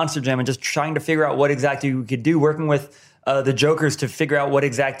like Monster Jam, and just trying to figure out what exactly we could do, working with the Jokers to figure out what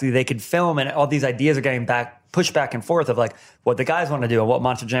exactly they could film, and all these ideas are getting pushed back and forth of what the guys want to do and what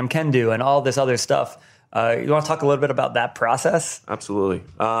Monster Jam can do and all this other stuff. You want to talk a little bit about that process? Absolutely.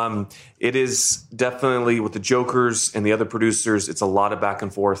 It is definitely with the Jokers and the other producers, it's a lot of back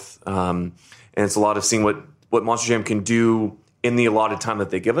and forth. And it's a lot of seeing what Monster Jam can do in the allotted time that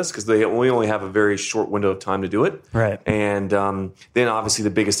they give us, because we only have a very short window of time to do it. Right. And then obviously the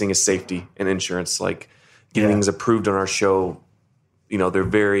biggest thing is safety and insurance, getting things approved on our show. You know, they're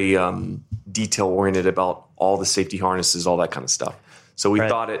very detail oriented about all the safety harnesses, all that kind of stuff. So we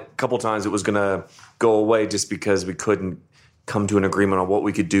thought a couple times it was going to go away just because we couldn't come to an agreement on what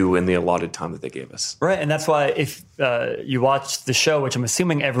we could do in the allotted time that they gave us. Right, and that's why if you watch the show, which I'm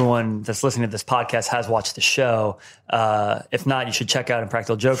assuming everyone that's listening to this podcast has watched the show, if not, you should check out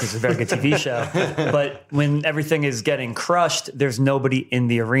Impractical Jokers. It's a very good TV show. But when everything is getting crushed, there's nobody in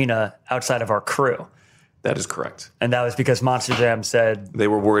the arena outside of our crew. That is correct. And that was because Monster Jam said... They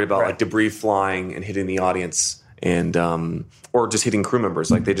were worried about debris flying and hitting the audience and or just hitting crew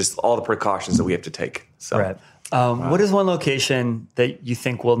members. All the precautions that we have to take. So. Right. What is one location that you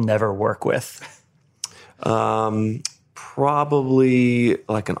think we'll never work with? Probably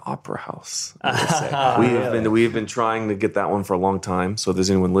like an opera house. We have been trying to get that one for a long time. So if there's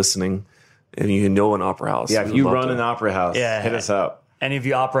anyone listening and you know an opera house. Yeah, if you run an opera house, hit us up. Any of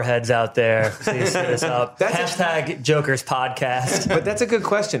you opera heads out there, please hit us up. Hashtag Jokers Podcast. But that's a good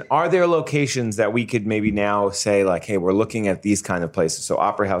question. Are there locations that we could maybe now say like, hey, we're looking at these kind of places? So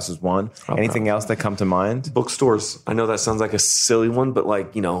Opera House is one. Anything else that come to mind? Bookstores. I know that sounds like a silly one, but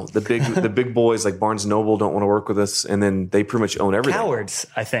like, the big boys like Barnes & Noble don't want to work with us, and then they pretty much own everything. Cowards,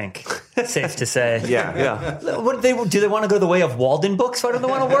 I think. Safe to say. Yeah. What do they want to go the way of Walden Books? Why don't they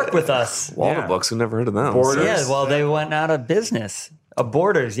want to work with us? Walden Books, I've never heard of them. Borders. Yeah, well, they went out of business.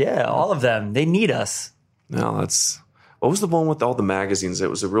 Borders, all of them. They need us. No, what was the one with all the magazines? It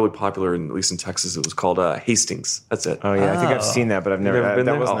was a really popular, at least in Texas. It was called Hastings. That's it. Oh yeah, I think I've seen that, but I've never been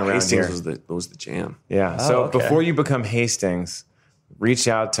there. That wasn't around Hastings here. was the jam. Yeah. So before you become Hastings, reach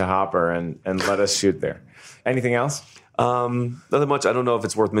out to Hopper and let us shoot there. Anything else? Nothing much. I don't know if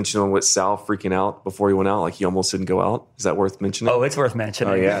it's worth mentioning with Sal freaking out before he went out. Like he almost didn't go out. Is that worth mentioning? Oh, it's worth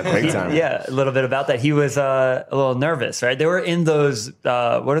mentioning. Oh yeah, big time. Yeah, a little bit about that. He was a little nervous, right? They were in those. What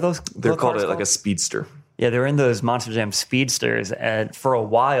are those? They're called like a speedster. Yeah, they were in those Monster Jam speedsters, and for a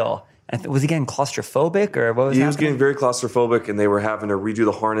while. And was he getting claustrophobic, or what was? He was getting very claustrophobic, and they were having to redo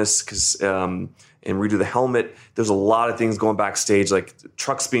the harness and redo the helmet. There's a lot of things going backstage, like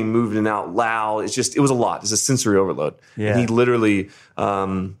trucks being moved in and out loud. It was a lot. It's a sensory overload. Yeah. And he literally,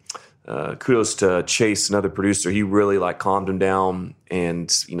 kudos to Chase, another producer. He really like calmed him down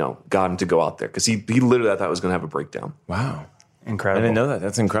and, got him to go out there because he literally thought he was going to have a breakdown. Wow. Incredible. I didn't know that.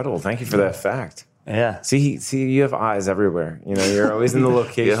 That's incredible. Thank you for that fact. Yeah. See, you have eyes everywhere. You're always in the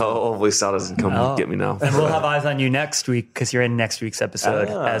location. Hopefully Sal doesn't come get me now. And we'll have eyes on you next week because you're in next week's episode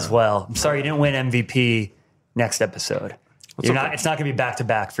as well. I'm sorry you didn't win MVP next episode. It's not going to be back to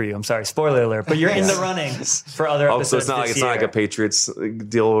back for you. I'm sorry. Spoiler alert. But you're in the running for other episodes. So it's not like a Patriots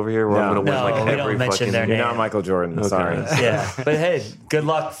deal over here where I'm going to win like we every don't mention their You're name. not Michael Jordan. Okay. Sorry. Yeah. But hey, good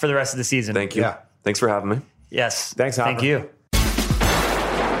luck for the rest of the season. Thank you. Yeah. Thanks for having me. Yes. Thanks, Hopper. Thank you.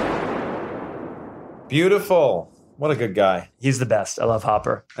 Beautiful. What a good guy. He's the best. I love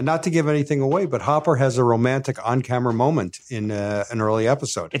Hopper. And not to give anything away, but Hopper has a romantic on-camera moment in an early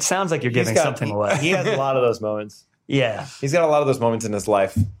episode. It sounds like you're giving something away. He has a lot of those moments. Yeah. He's got a lot of those moments in his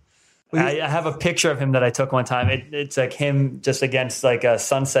life. I have a picture of him that I took one time. It's like him just against like a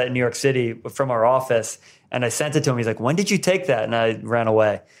sunset in New York City from our office. And I sent it to him. He's like, when did you take that? And I ran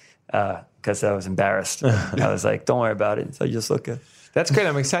away because I was embarrassed. I was like, don't worry about it. So you just look good. That's great.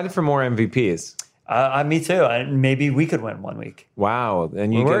 I'm excited for more MVPs. Me too. Maybe we could win one week. Wow.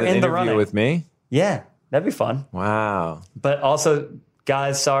 And you get an interview with me? Yeah. That'd be fun. Wow. But also,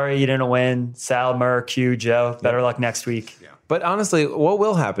 guys, sorry you didn't win. Sal, Murr, Q, Joe. Better luck next week. Yeah. But honestly, what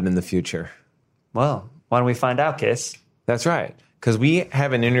will happen in the future? Well, why don't we find out, Case? That's right. Because we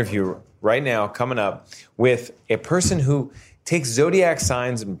have an interview right now coming up with a person who takes zodiac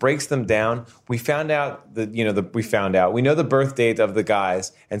signs and breaks them down. We found out we know the birth date of the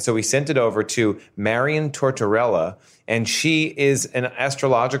guys, and so we sent it over to Marion Tortorella, and she is an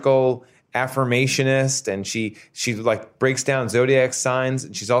astrological affirmationist, and she like breaks down zodiac signs,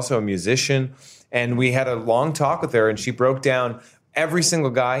 and she's also a musician. And we had a long talk with her, and she broke down every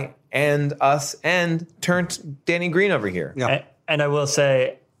single guy and us, and turned Danny Green over here. Yeah. And I will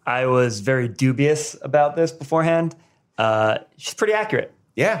say, I was very dubious about this beforehand. She's pretty accurate.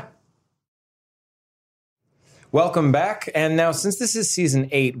 Yeah. Welcome back. And now, since this is season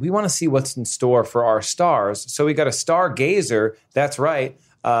 8, we want to see what's in store for our stars. So we got a stargazer. That's right.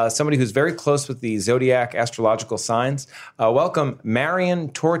 Somebody who's very close with the zodiac astrological signs. Welcome Marion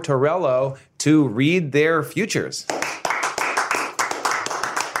Tortorello to read their futures.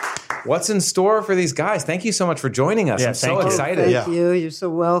 What's in store for these guys? Thank you so much for joining us. I'm so excited. Thank you. You're so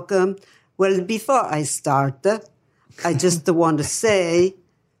welcome. Well, before I start, I just want to say,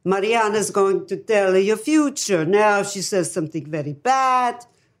 Mariana's going to tell you your future. Now, if she says something very bad,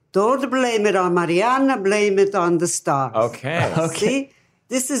 don't blame it on Mariana, blame it on the stars. Okay. See,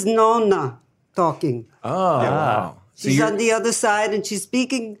 this is Nona talking. Oh, wow. She's on the other side, and she's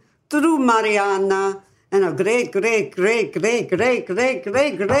speaking through Mariana. And a great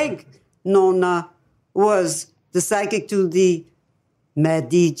Nona was the psychic to the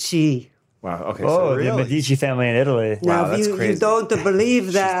Medici. Wow. Okay. So the Medici family in Italy. Now, wow, if you don't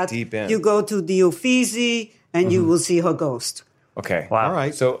believe that, you go to the Uffizi and you will see her ghost. Okay. Wow. All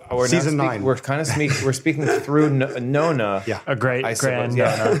right. So we're season 9. We're kind of we're speaking through Nona. Yeah. A great grand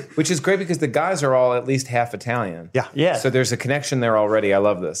Nona. Which is great because the guys are all at least half Italian. Yeah. Yeah. So there's a connection there already. I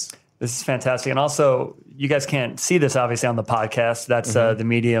love this. This is fantastic. And also, you guys can't see this, obviously, on the podcast. That's the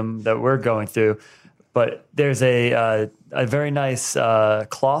medium that we're going through. But there's a very nice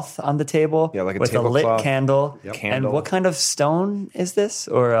cloth on the table like a with a lit tablecloth. candle. Yep. And what kind of stone is this?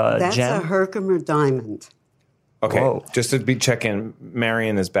 Or That's gem? a Herkimer diamond. Okay, Whoa. just to be check in,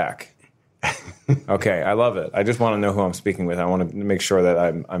 Marion is back. Okay, I love it. I just want to know who I'm speaking with. I want to make sure that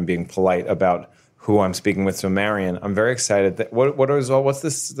I'm being polite about who I'm speaking with. So, Marion, I'm very excited. What's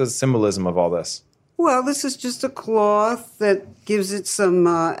the symbolism of all this? Well, this is just a cloth that gives it some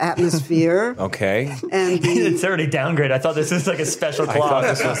atmosphere. Okay. And it's already downgraded. I thought this was like a special I thought cloth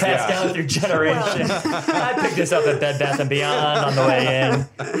this was- passed yeah. down through generations. I picked this up at Bed Bath & Beyond on the way in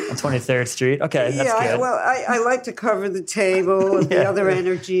on 23rd Street. Okay, that's yeah, good. well, I like to cover the table of the other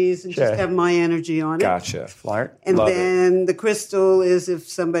energies and Sure. just have my energy on it. Gotcha. Smart. And Love then the crystal is if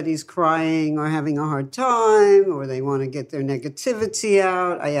somebody's crying or having a hard time or they want to get their negativity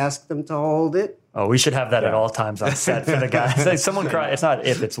out, I ask them to hold it. Oh, we should have that at all times on set for the guys. Like someone cries. It's not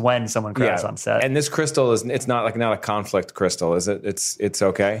if, it's when someone cries on set. And this crystal it's not a conflict crystal, is it? It's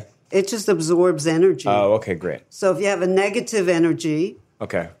okay. It just absorbs energy. Oh, okay, great. So if you have a negative energy,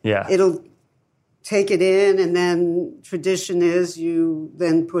 Okay. Yeah. it'll take it in, and then tradition is you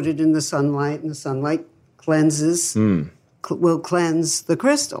then put it in the sunlight, and the sunlight cleanses, will cleanse the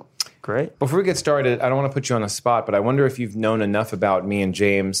crystal. Great. Before we get started, I don't want to put you on the spot, but I wonder if you've known enough about me and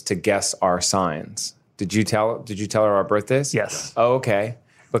James to guess our signs. Did you tell her our birthdays? Yes. Oh, okay.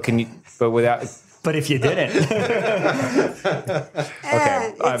 But without. But if you didn't,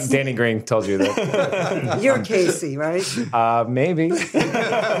 Okay. Danny Green told you that. You're Casey, right? Maybe. So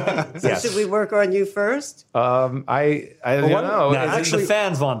Yes. should we work on you first? I don't know. no, actually, the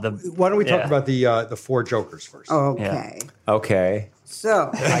fans want them. Why don't we talk Yeah. about the four jokers first? Okay. Okay. So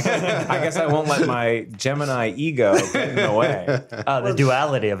I guess I won't let my Gemini ego get in the way. The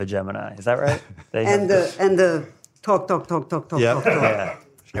duality of a Gemini. Is that right? They and have the talk. yeah.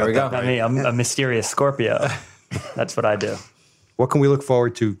 Here we go. Not me. I'm a mysterious Scorpio. That's what I do. What can we look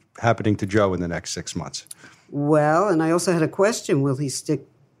forward to happening to Joe in the next 6 months? Well, and I also had a question. Will he stick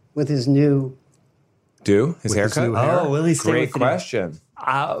with his new? His haircut? new hair? Oh, will he stay Great with question.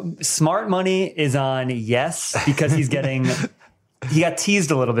 Smart money is on yes because he's getting. He got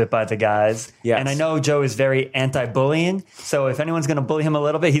teased a little bit by the guys. Yes. And I know Joe is very anti-bullying. So if anyone's going to bully him a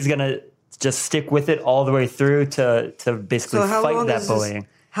little bit, he's going to just stick with it all the way through to basically fight that bullying.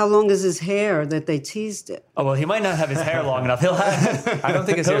 How long is his hair that they teased it? Oh, well, he might not have his hair long enough. He'll have. I don't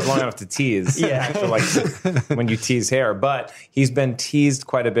think his hair's long enough to tease. Yeah. Actually, like when you tease hair. But he's been teased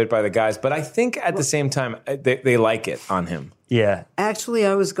quite a bit by the guys. But I think at the same time, they like it on him. Yeah. Actually,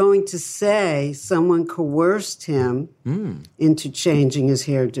 I was going to say someone coerced him into changing his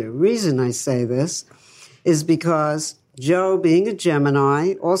hairdo. Reason I say this is because Joe, being a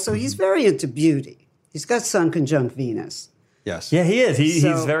Gemini, also he's very into beauty. He's got Sun conjunct Venus. Yes. Yeah, he is. He's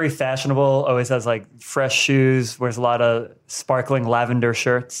So- very fashionable, always has like fresh shoes, wears a lot of sparkling lavender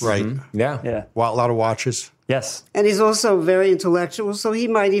shirts. Right. Yeah. Yeah. A lot of watches. Yes. And he's also very intellectual, so he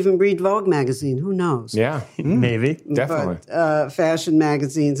might even read Vogue magazine. Who knows? Yeah. Maybe. Definitely. But fashion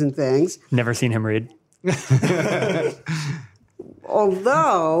magazines and things. Never seen him read.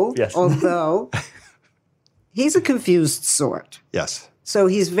 Although he's a confused sort. Yes. So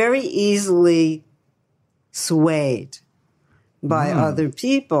he's very easily swayed by other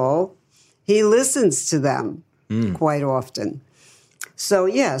people. He listens to them quite often. So,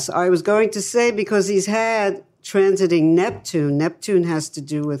 yes, I was going to say because he's had transiting Neptune. Neptune has to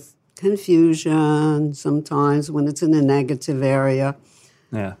do with confusion sometimes when it's in a negative area.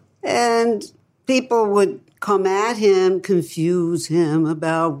 Yeah. And people would come at him, confuse him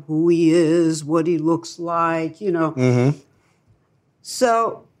about who he is, what he looks like, you know.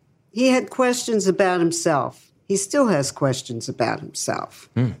 So he had questions about himself. He still has questions about himself.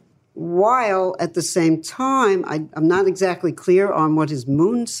 While at the same time, I'm not exactly clear on what his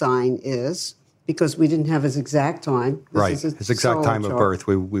moon sign is because we didn't have his exact time. Right. This is His exact solar time of chart. birth.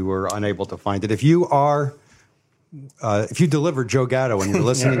 We were unable to find it. If you deliver Joe Gatto and you're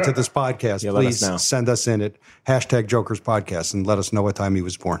listening to this podcast, let us please know. send us in at #JokersPodcast and let us know what time he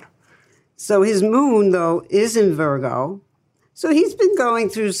was born. So his moon, though, is in Virgo. So he's been going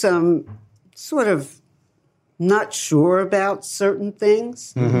through some sort of not sure about certain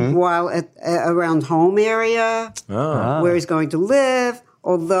things while around home area where he's going to live,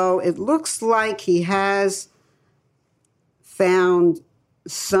 although it looks like he has found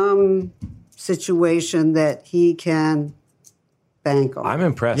some situation that he can bank on. I'm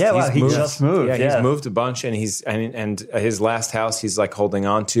impressed. Yeah, wow, he just moved, Yeah, yeah. he's moved a bunch, and and his last house he's like holding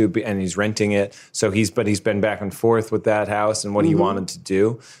on to, and he's renting it. So he's been back and forth with that house and what he wanted to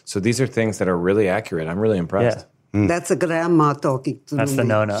do. So these are things that are really accurate. I'm really impressed. That's a grandma talking to me. That's the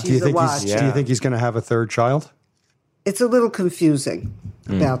no-no. She's a watch. Do you think he's going to have a third child? It's a little confusing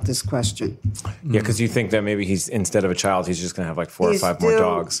about this question. Yeah, because you think that maybe he's, instead of a child, he's just going to have like 4 or 5 more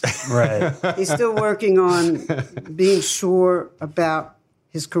dogs. Right. He's still working on being sure about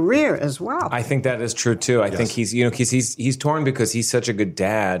his career as well. I think that is true too. I think he's, because he's torn because he's such a good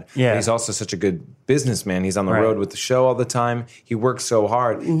dad. Yeah. But he's also such a good businessman. He's on the road with the show all the time. He works so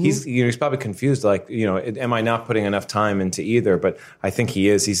hard. He's probably confused. Like, am I not putting enough time into either? But I think he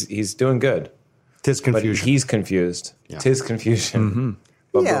is. He's doing good. Tis confusion. But he's confused. Yeah. Tis confusion.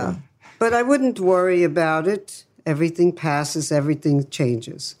 Yeah, but I wouldn't worry about it. Everything passes. Everything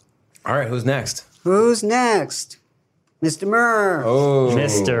changes. All right, who's next? Who's next? Mr. Murr. Oh,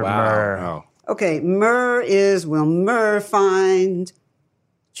 Mr. wow. Murr. Oh. Okay, will Murr find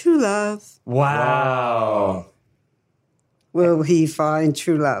true love? Wow. Will he find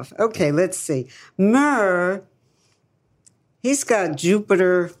true love? Okay, let's see. Murr, he's got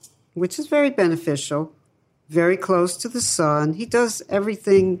Jupiter, which is very beneficial, very close to the sun. He does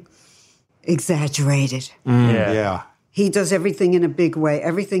everything exaggerated. Yeah. He does everything in a big way.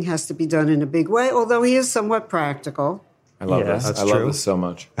 Everything has to be done in a big way, although he is somewhat practical. I love this. That's I true. love this so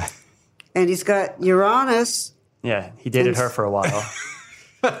much. And he's got Uranus. Yeah, he dated her for a while.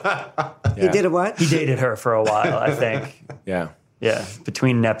 He did a what? He dated her for a while, I think. Yeah. Yeah,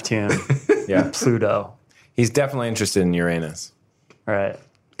 between Neptune and Pluto. He's definitely interested in Uranus. Right.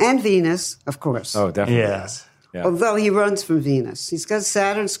 And Venus, of course. Oh, definitely. Yeah. Although he runs from Venus. He's got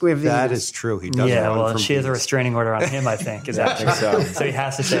Saturn square Venus. That is true. He does Yeah, run well, from she has a Venus. restraining order on him, I think. Is that so he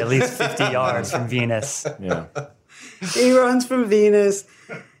has to stay at least 50 yards from Venus. Yeah. He runs from Venus.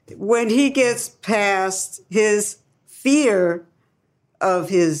 When he gets past his fear of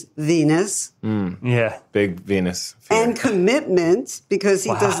his Venus Yeah. Big Venus. fear. and commitment, because he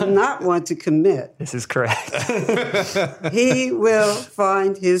does not want to commit, This is correct. he will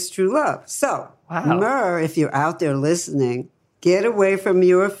find his true love. So, Wow. Murr, if you're out there listening, get away from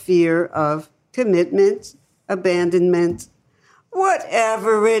your fear of commitment, abandonment,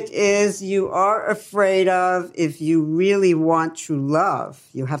 whatever it is you are afraid of. If you really want true love,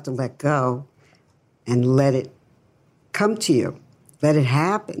 you have to let go and let it come to you. Let it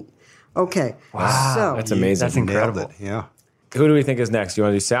happen. Okay. Wow. So That's amazing. That's incredible. Nailed it. Yeah. Who do we think is next? You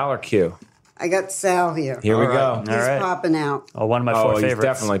want to do Sal or Q? I got Sal here. Here we go. He's All right. popping out. Oh, one of my 4 He's favorites.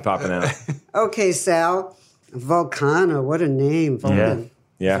 definitely popping out. Okay, Sal. Volcano. What a name. Vulcan.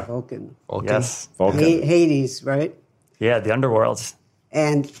 Yeah. Vulcan. Yes. Vulcan. Hades, right? Yeah, the underworld.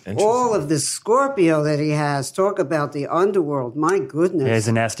 And all of this Scorpio that he has, talk about the underworld. My goodness. Yeah, he's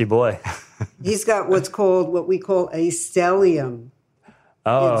a nasty boy. He's got what we call a stellium.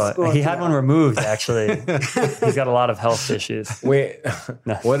 Oh, he had one removed, actually. He's got a lot of health issues. Wait,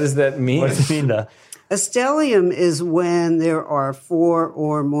 what does that mean? What does it mean, though? A stellium is when there are 4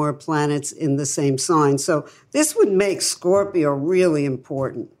 or more planets in the same sign. So this would make Scorpio really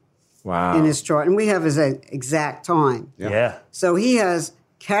important Wow. in his chart. And we have his exact time. Yeah. So he has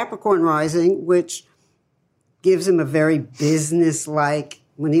Capricorn rising, which gives him a very business-like,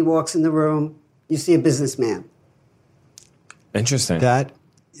 when he walks in the room, you see a businessman. Interesting.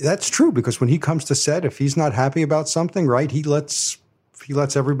 That's true, because when he comes to set, if he's not happy about something, right, he lets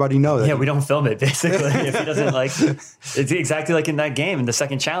everybody know that. Yeah, we don't film it, basically. If he doesn't like, it's exactly like in that game, in the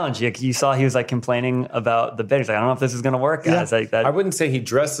second challenge. You saw he was like complaining about the bid. He's like, I don't know if this is going to work, guys. Like that. I wouldn't say he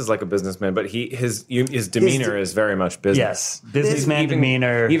dresses like a businessman, but his demeanor is very much business. Yes, businessman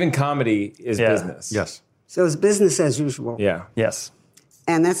demeanor. Even comedy is business. Yes. So it's business as usual. Yeah. Yes.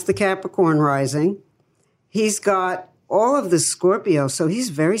 And that's the Capricorn rising. He's got all of the Scorpio, so he's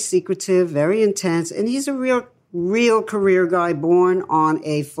very secretive, very intense, and he's a real career guy born on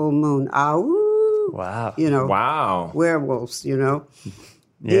a full moon. Wow. Wow. Werewolves, Yeah.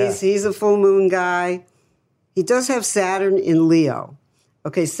 He's a full moon guy. He does have Saturn in Leo.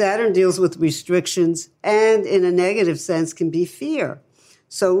 Okay, Saturn deals with restrictions and in a negative sense can be fear.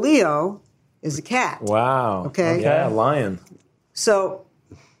 So Leo is a cat. Wow. Okay. Yeah, lion. So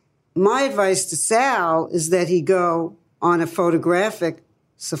my advice to Sal is that he go on a photographic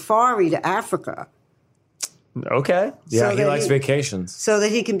safari to Africa. Okay. Yeah, So he that likes vacations. So that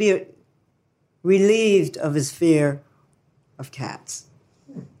he can be relieved of his fear of cats.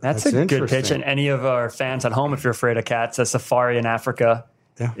 That's a good interesting. pitch. And any of our fans at home, if you're afraid of cats, a safari in Africa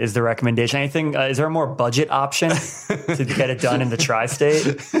is the recommendation. Anything? Is there a more budget option to get it done in the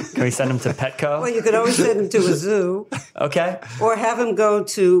tri-state? Can we send him to Petco? Well, you could always send him to a zoo. Okay. Or have him go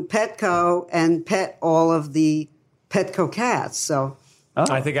to Petco and pet all of the Petco cats. So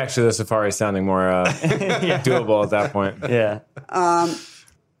I think actually the safari is sounding more doable at that point. Yeah.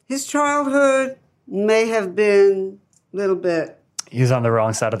 his childhood, may have been a little bit. He was on the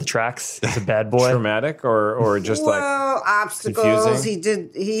wrong side of the tracks. He's a bad boy. Traumatic or just obstacles. confusing?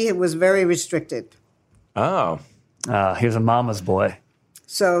 He was very restricted. Oh. He was a mama's boy.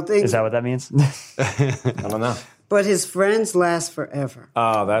 So is that what that means? I don't know. But his friends last forever.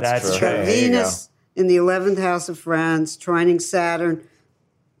 Oh, that's true. Hey, Venus in the 11th house of friends, trining Saturn,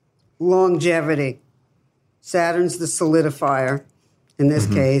 longevity. Saturn's the solidifier in this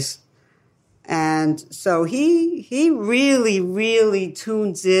case. And so he really, really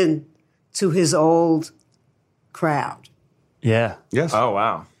tunes in to his old crowd. Yeah. Yes. Oh,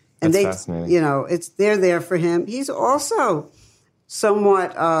 wow. And That's fascinating. they're there for him. He's also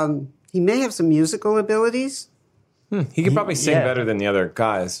somewhat, he may have some musical abilities. He could probably sing better than the other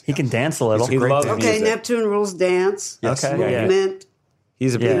guys. He can dance a little. He loves music. Neptune rules dance. Yes. Okay. Movement.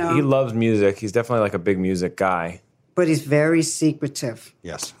 He's he loves music. He's definitely like a big music guy. But he's very secretive.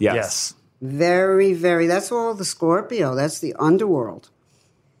 Yes. Very, very. That's all the Scorpio. That's the underworld.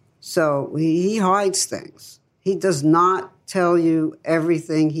 So he hides things. He does not tell you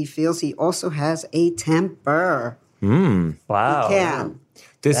everything he feels. He also has a temper. Wow. He can.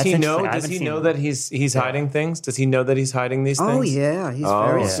 Does he know? Does he know that he's hiding things? Does he know that he's hiding these things? Oh yeah, he's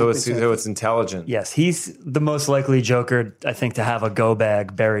very secretive. So it's intelligent. Yes, he's the most likely Joker, I think, to have a go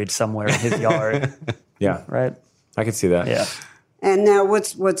bag buried somewhere in his yard. Yeah, right. I can see that. Yeah. And now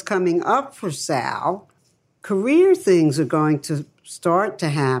what's coming up for Sal? Career things are going to start to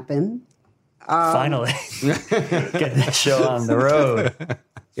happen. Finally, get this show on the road.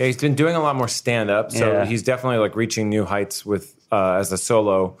 Yeah, he's been doing a lot more stand-up, so he's definitely like reaching new heights with as a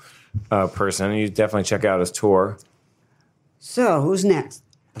solo person. You definitely check out his tour. So who's next?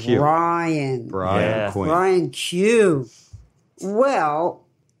 Q. Brian Quinn. Brian Q. Well,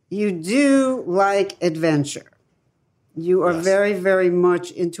 you do like adventure. You are very, very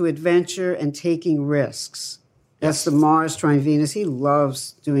much into adventure and taking risks. That's the Mars trine Venus. He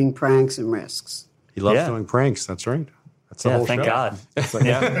loves doing pranks and risks. He loves doing pranks. That's right. That's the whole thank show.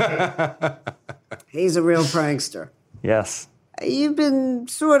 God. He's a real prankster. Yes. You've been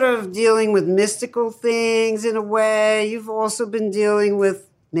sort of dealing with mystical things in a way. You've also been dealing with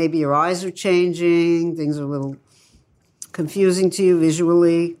maybe your eyes are changing. Things are a little confusing to you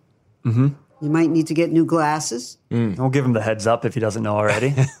visually. Mm-hmm. You might need to get new glasses. We'll give him the heads up if he doesn't know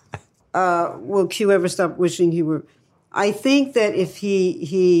already. Will Q ever stop wishing he were? I think that if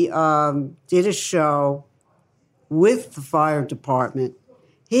he did a show with the fire department,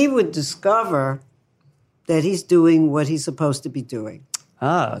 he would discover that he's doing what he's supposed to be doing.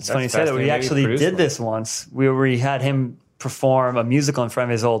 It's funny you say that. We actually did this once. We had him perform a musical in front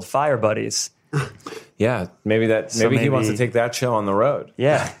of his old fire buddies. Yeah, maybe he wants to take that show on the road.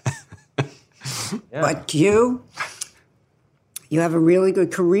 Yeah. But Q, you have a really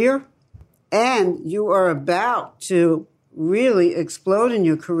good career, and you are about to really explode in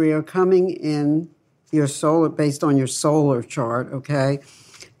your career coming in your solar, based on your solar chart, okay?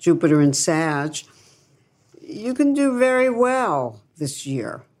 Jupiter and Sag. You can do very well this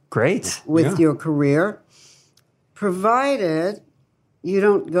year. Great. With your career, provided you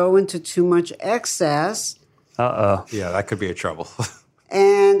don't go into too much excess. Uh-oh. Yeah, that could be a trouble.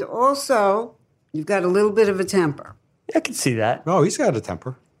 And also, you've got a little bit of a temper. I can see that. Oh, he's got a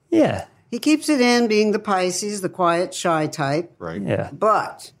temper. Yeah. He keeps it in, being the Pisces, the quiet, shy type. Right. Yeah.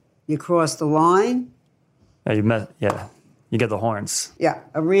 But you cross the line. You get the horns. Yeah,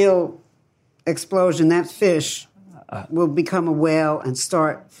 a real explosion. That fish will become a whale and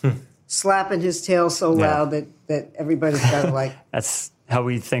start slapping his tail so loud that everybody's got to like. That's how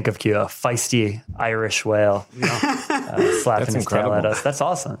we think of Q, a feisty Irish whale slapping his tail at us. That's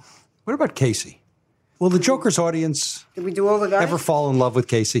awesome. What about Casey? Will the Joker's audience Did we do all the guys? ever fall in love with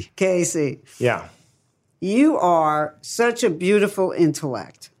Casey? Casey. Yeah. You are such a beautiful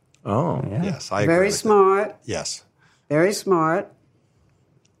intellect. Oh, yeah. Yes, I agree. Very with smart. that. Yes. Very smart.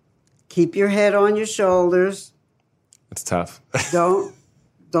 Keep your head on your shoulders. It's tough.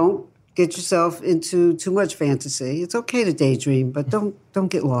 Don't get yourself into too much fantasy. It's okay to daydream, but don't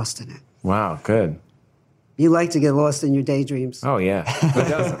get lost in it. Wow, good. You like to get lost in your daydreams. Oh, yeah. Who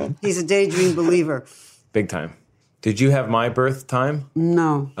doesn't? He's a daydream believer. Big time. Did you have my birth time?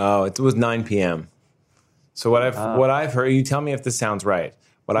 No. Oh, it was 9 p.m. So what I've heard, you tell me if this sounds right.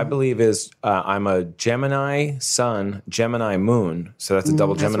 What I believe is I'm a Gemini sun, Gemini moon. So that's a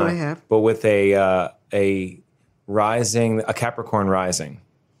double that's Gemini. what I have. But with a Capricorn rising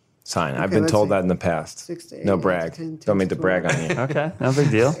sign. Okay, I've been let's told see. that in the past. 6 to 8, No 8 to brag. 10, 10 Don't mean to to brag 12. on you. Okay, no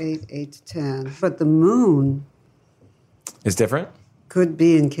big deal. 8 to 10. But the moon It's different? could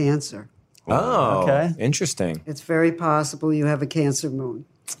be in Cancer. Oh, Okay. interesting. It's very possible you have a Cancer moon.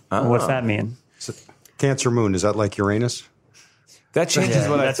 What's that mean? So, Cancer moon, is that like Uranus? That changes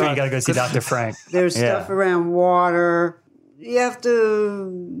what I That's where you got to go see Dr. Frank. There's stuff around water. You have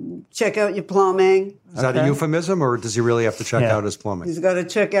to check out your plumbing. Is that a euphemism, or does he really have to check out his plumbing? He's got to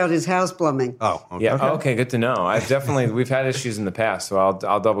check out his house plumbing. Oh, okay. Yeah. Okay. Good to know. We've had issues in the past, so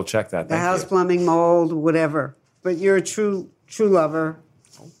I'll double check that. The house plumbing, mold, whatever. But you're a true lover,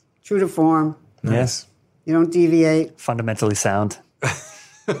 true to form. Yes. You don't deviate. Fundamentally sound.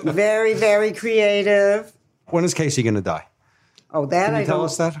 Very, very creative. When is Casey going to die? Oh, that Can you tell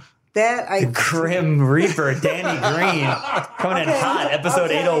us that? The Grim Reaper, Danny Green, coming in hot,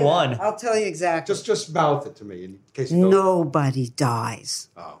 episode 801. I'll tell you exactly. Just mouth it to me in case you don't. Nobody dies.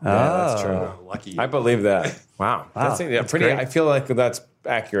 Oh, that's true. Lucky. I believe that. Wow. That's pretty. great. I feel like that's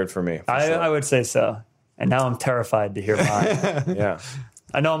accurate for me. I would say so. And now I'm terrified to hear mine. Yeah.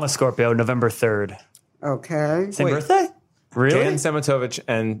 I know I'm a Scorpio, November 3rd. Okay. Same birthday? Really? Dan Semitovich,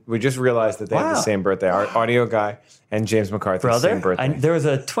 and we just realized that they have the same birthday. Our audio guy and James McCarthy, same birthday. There was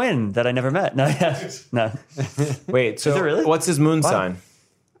a twin that I never met. No. Wait, so Is it really? what's his moon sign?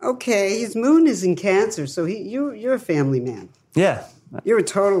 Okay, his moon is in Cancer, so you're a family man. Yeah. You're a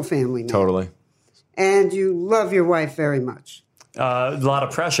total family man. Totally. And you love your wife very much. A lot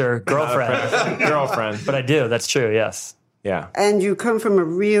of pressure. Girlfriend. But I do. That's true, yes. Yeah. And you come from a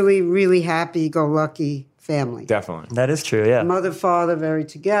really, really happy-go-lucky family. Definitely. That is true, yeah. Mother, father, very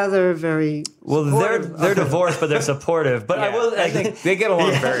together, very supportive. They're divorced, but they're supportive. But I think they get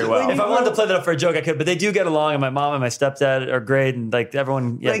along very well. If I wanted to play that up for a joke, I could. But they do get along, and my mom and my stepdad are great, and like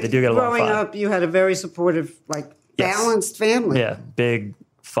everyone, they do get along Growing fine. up, you had a very supportive, balanced family. Yeah, big,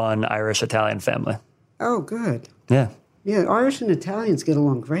 fun Irish-Italian family. Oh, good. Yeah. Yeah, Irish and Italians get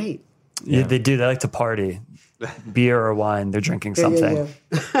along great. Yeah, they do. They like to party. Beer or wine, they're drinking something.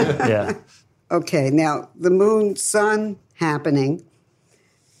 Yeah. Okay, now the moon sun happening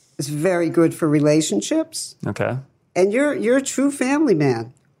is very good for relationships. Okay. And you're a true family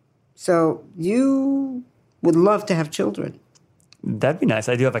man. So you would love to have children. That'd be nice.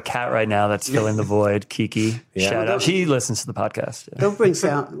 I do have a cat right now that's filling the void, Kiki. Yeah. Shout out. She listens to the podcast. Yeah. Don't bring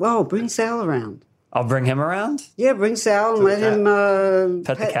Sal. Whoa, bring Sal around. I'll bring him around? Yeah, bring Sal and let him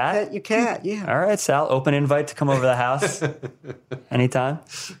pet the cat? Pet your cat, yeah. All right, Sal. Open invite to come over to the house anytime.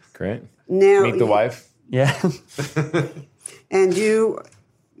 Great. Now, meet the wife. Yeah. And you,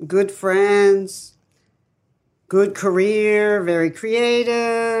 good friends, good career, very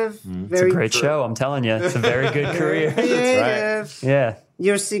creative. It's a great show, I'm telling you. It's a very good career. Creative. Right. Yeah.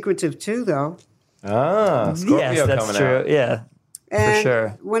 You're secretive too, though. Scorpio yes, that's coming true. out. Yeah, And for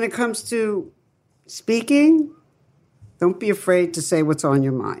sure. when it comes to speaking, don't be afraid to say what's on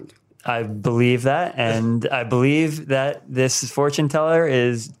your mind. I believe that, and I believe that this fortune teller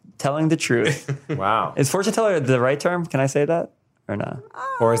is telling the truth. Wow. Is fortune teller the right term? Can I say that or no?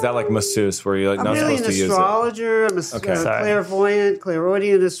 Or is that like masseuse where you're like not really supposed to an use it? astrologer. I'm a clairvoyant,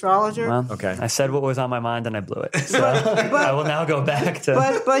 clairaudient astrologer. Well, okay. I said what was on my mind and I blew it. So I will now go back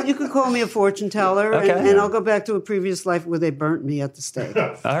to. But you could call me a fortune teller, Okay. and I'll go back to a previous life where they burnt me at the stake.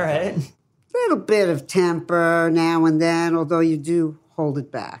 All right. A little bit of temper now and then, although you do hold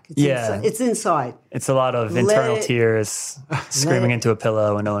it back. It's inside. It's a lot of internal tears, screaming into a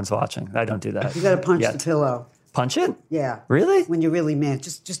pillow when no one's watching. I don't do that. You got to punch the pillow. Punch it? Yeah. Really? When you're really mad,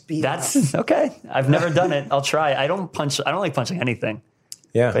 just beat That's it up. okay. I've never done it. I'll try. I don't like punching anything.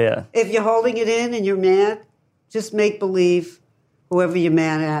 Yeah. But yeah. If you're holding it in and you're mad, just make believe whoever you're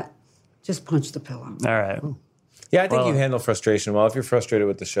mad at, just punch the pillow. All right. Yeah, I think you handle frustration well. If you're frustrated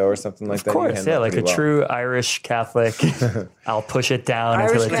with the show or something like that, Of course, you handle yeah, it like a pretty well. true Irish Catholic. I'll push it down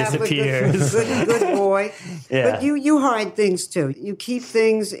Irish until it Catholic, disappears. good boy. Yeah. But you hide things too. You keep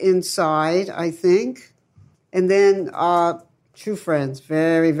things inside, I think. And then true friends,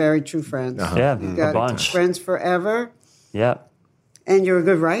 very, very true friends. Yeah, You've a got bunch. friends forever. Yeah. And you're a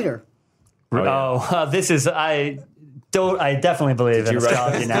good writer. This is I definitely believe in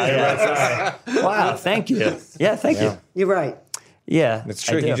astrology now. Yeah, sorry. Wow, thank you. Yeah, thank you. You're right. Yeah, It's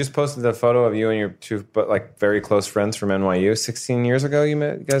true. I do. You just posted a photo of you and your two, very close friends from NYU. 16 years ago, you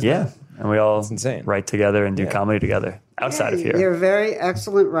guys Yeah, met? and we all insane. write together and do comedy together outside of here. You're a very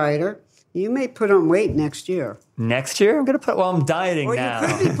excellent writer. You may put on weight next year. Next year, I'm going to put. Well, I'm dieting Or now. you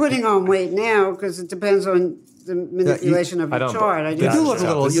could be putting on weight now because it depends on the manipulation of your chart. You do look a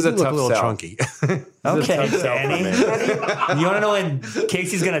little. You do look a tough little sell. chunky. Okay, Danny. You want to know when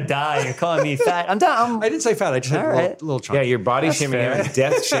Casey's going to die? You're calling me fat. I'm down. I didn't say fat. I just said All right. a little chunky. Yeah, you're body That's shaming fair. him and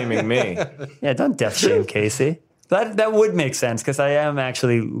death shaming me. Yeah, don't death shame Casey. That would make sense because I am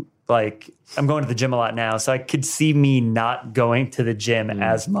actually I'm going to the gym a lot now, so I could see me not going to the gym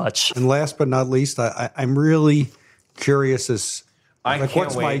as much. And last but not least, I'm really curious as I Like, can't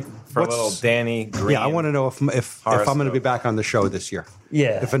what's wait for little Danny Green. Yeah, I want to know if I'm going to be back on the show this year.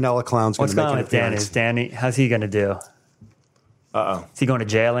 Yeah. If Vanilla Clown's going to make an What's going on appearance. with Danny? How's he going to do? Uh-oh. Is he going to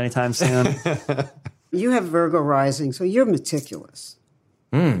jail anytime soon? You have Virgo rising, so you're meticulous.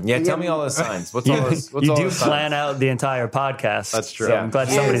 Yeah, tell me all the signs. What's all those? What's You all do those plan signs? out the entire podcast. That's true. So I'm glad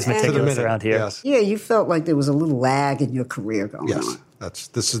somebody's And- meticulous To the minute, around here. yes. Yeah, you felt like there was a little lag in your career going Yes, on.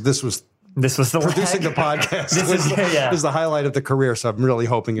 this was This was the producing the lag. podcast. This is the highlight of the career, so I'm really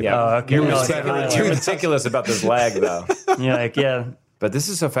hoping it. Yeah. Oh, okay. You're, No, meticulous, it's you're meticulous about this lag, though. You're like, yeah. But this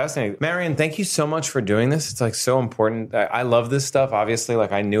is so fascinating. Marion, thank you so much for doing this. It's like so important. I love this stuff, obviously.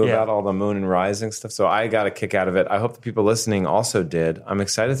 Like I knew about all the moon and rising stuff, so I got a kick out of it. I hope the people listening also did. I'm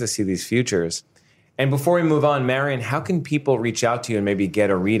excited to see these futures. And before we move on, Marion, how can people reach out to you and maybe get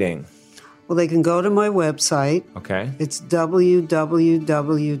a reading? Well, they can go to my website. Okay. It's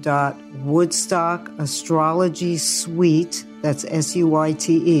www.woodstockastrologysuite, that's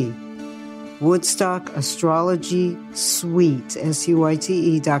SUITE, Woodstock Astrology Suite,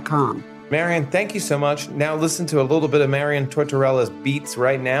 SUITE.com. Marion, thank you so much. Now listen to a little bit of Marion Tortorella's beats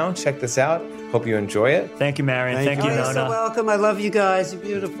right now. Check this out. Hope you enjoy it. Thank you, Marion. Thank you, You're Nona. so welcome. I love you guys. You're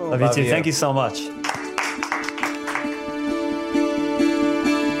beautiful. Love you too. Thank you so much.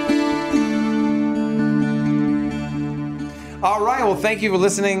 All right. Well, thank you for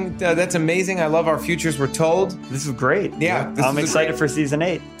listening. That's amazing. I love Our Futures Were Told. This is great. Yeah. I'm excited for season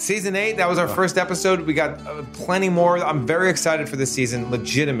 8. Season 8, that was our first episode. We got plenty more. I'm very excited for this season,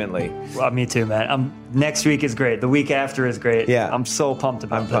 legitimately. Well, me too, man. Next week is great. The week after is great. Yeah. I'm so pumped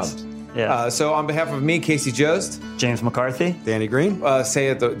about this. Pumped. Yeah. So on behalf of me, Casey Jost, James McCarthy, Danny Green. Say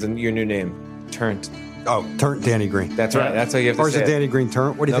it your new name. Turnt. Oh, Turnt Danny Green. That's right. That's how you have to Or is say it Danny Green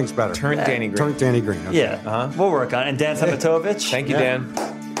Turnt? What do you think's better? Turnt Danny Green. Turnt Danny Green. Okay. Yeah. We'll work on it. And Dan Samatovich. Thank you, Dan.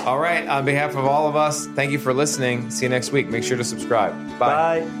 All right. On behalf of all of us, thank you for listening. See you next week. Make sure to subscribe.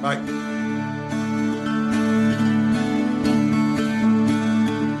 Bye. Bye. Bye.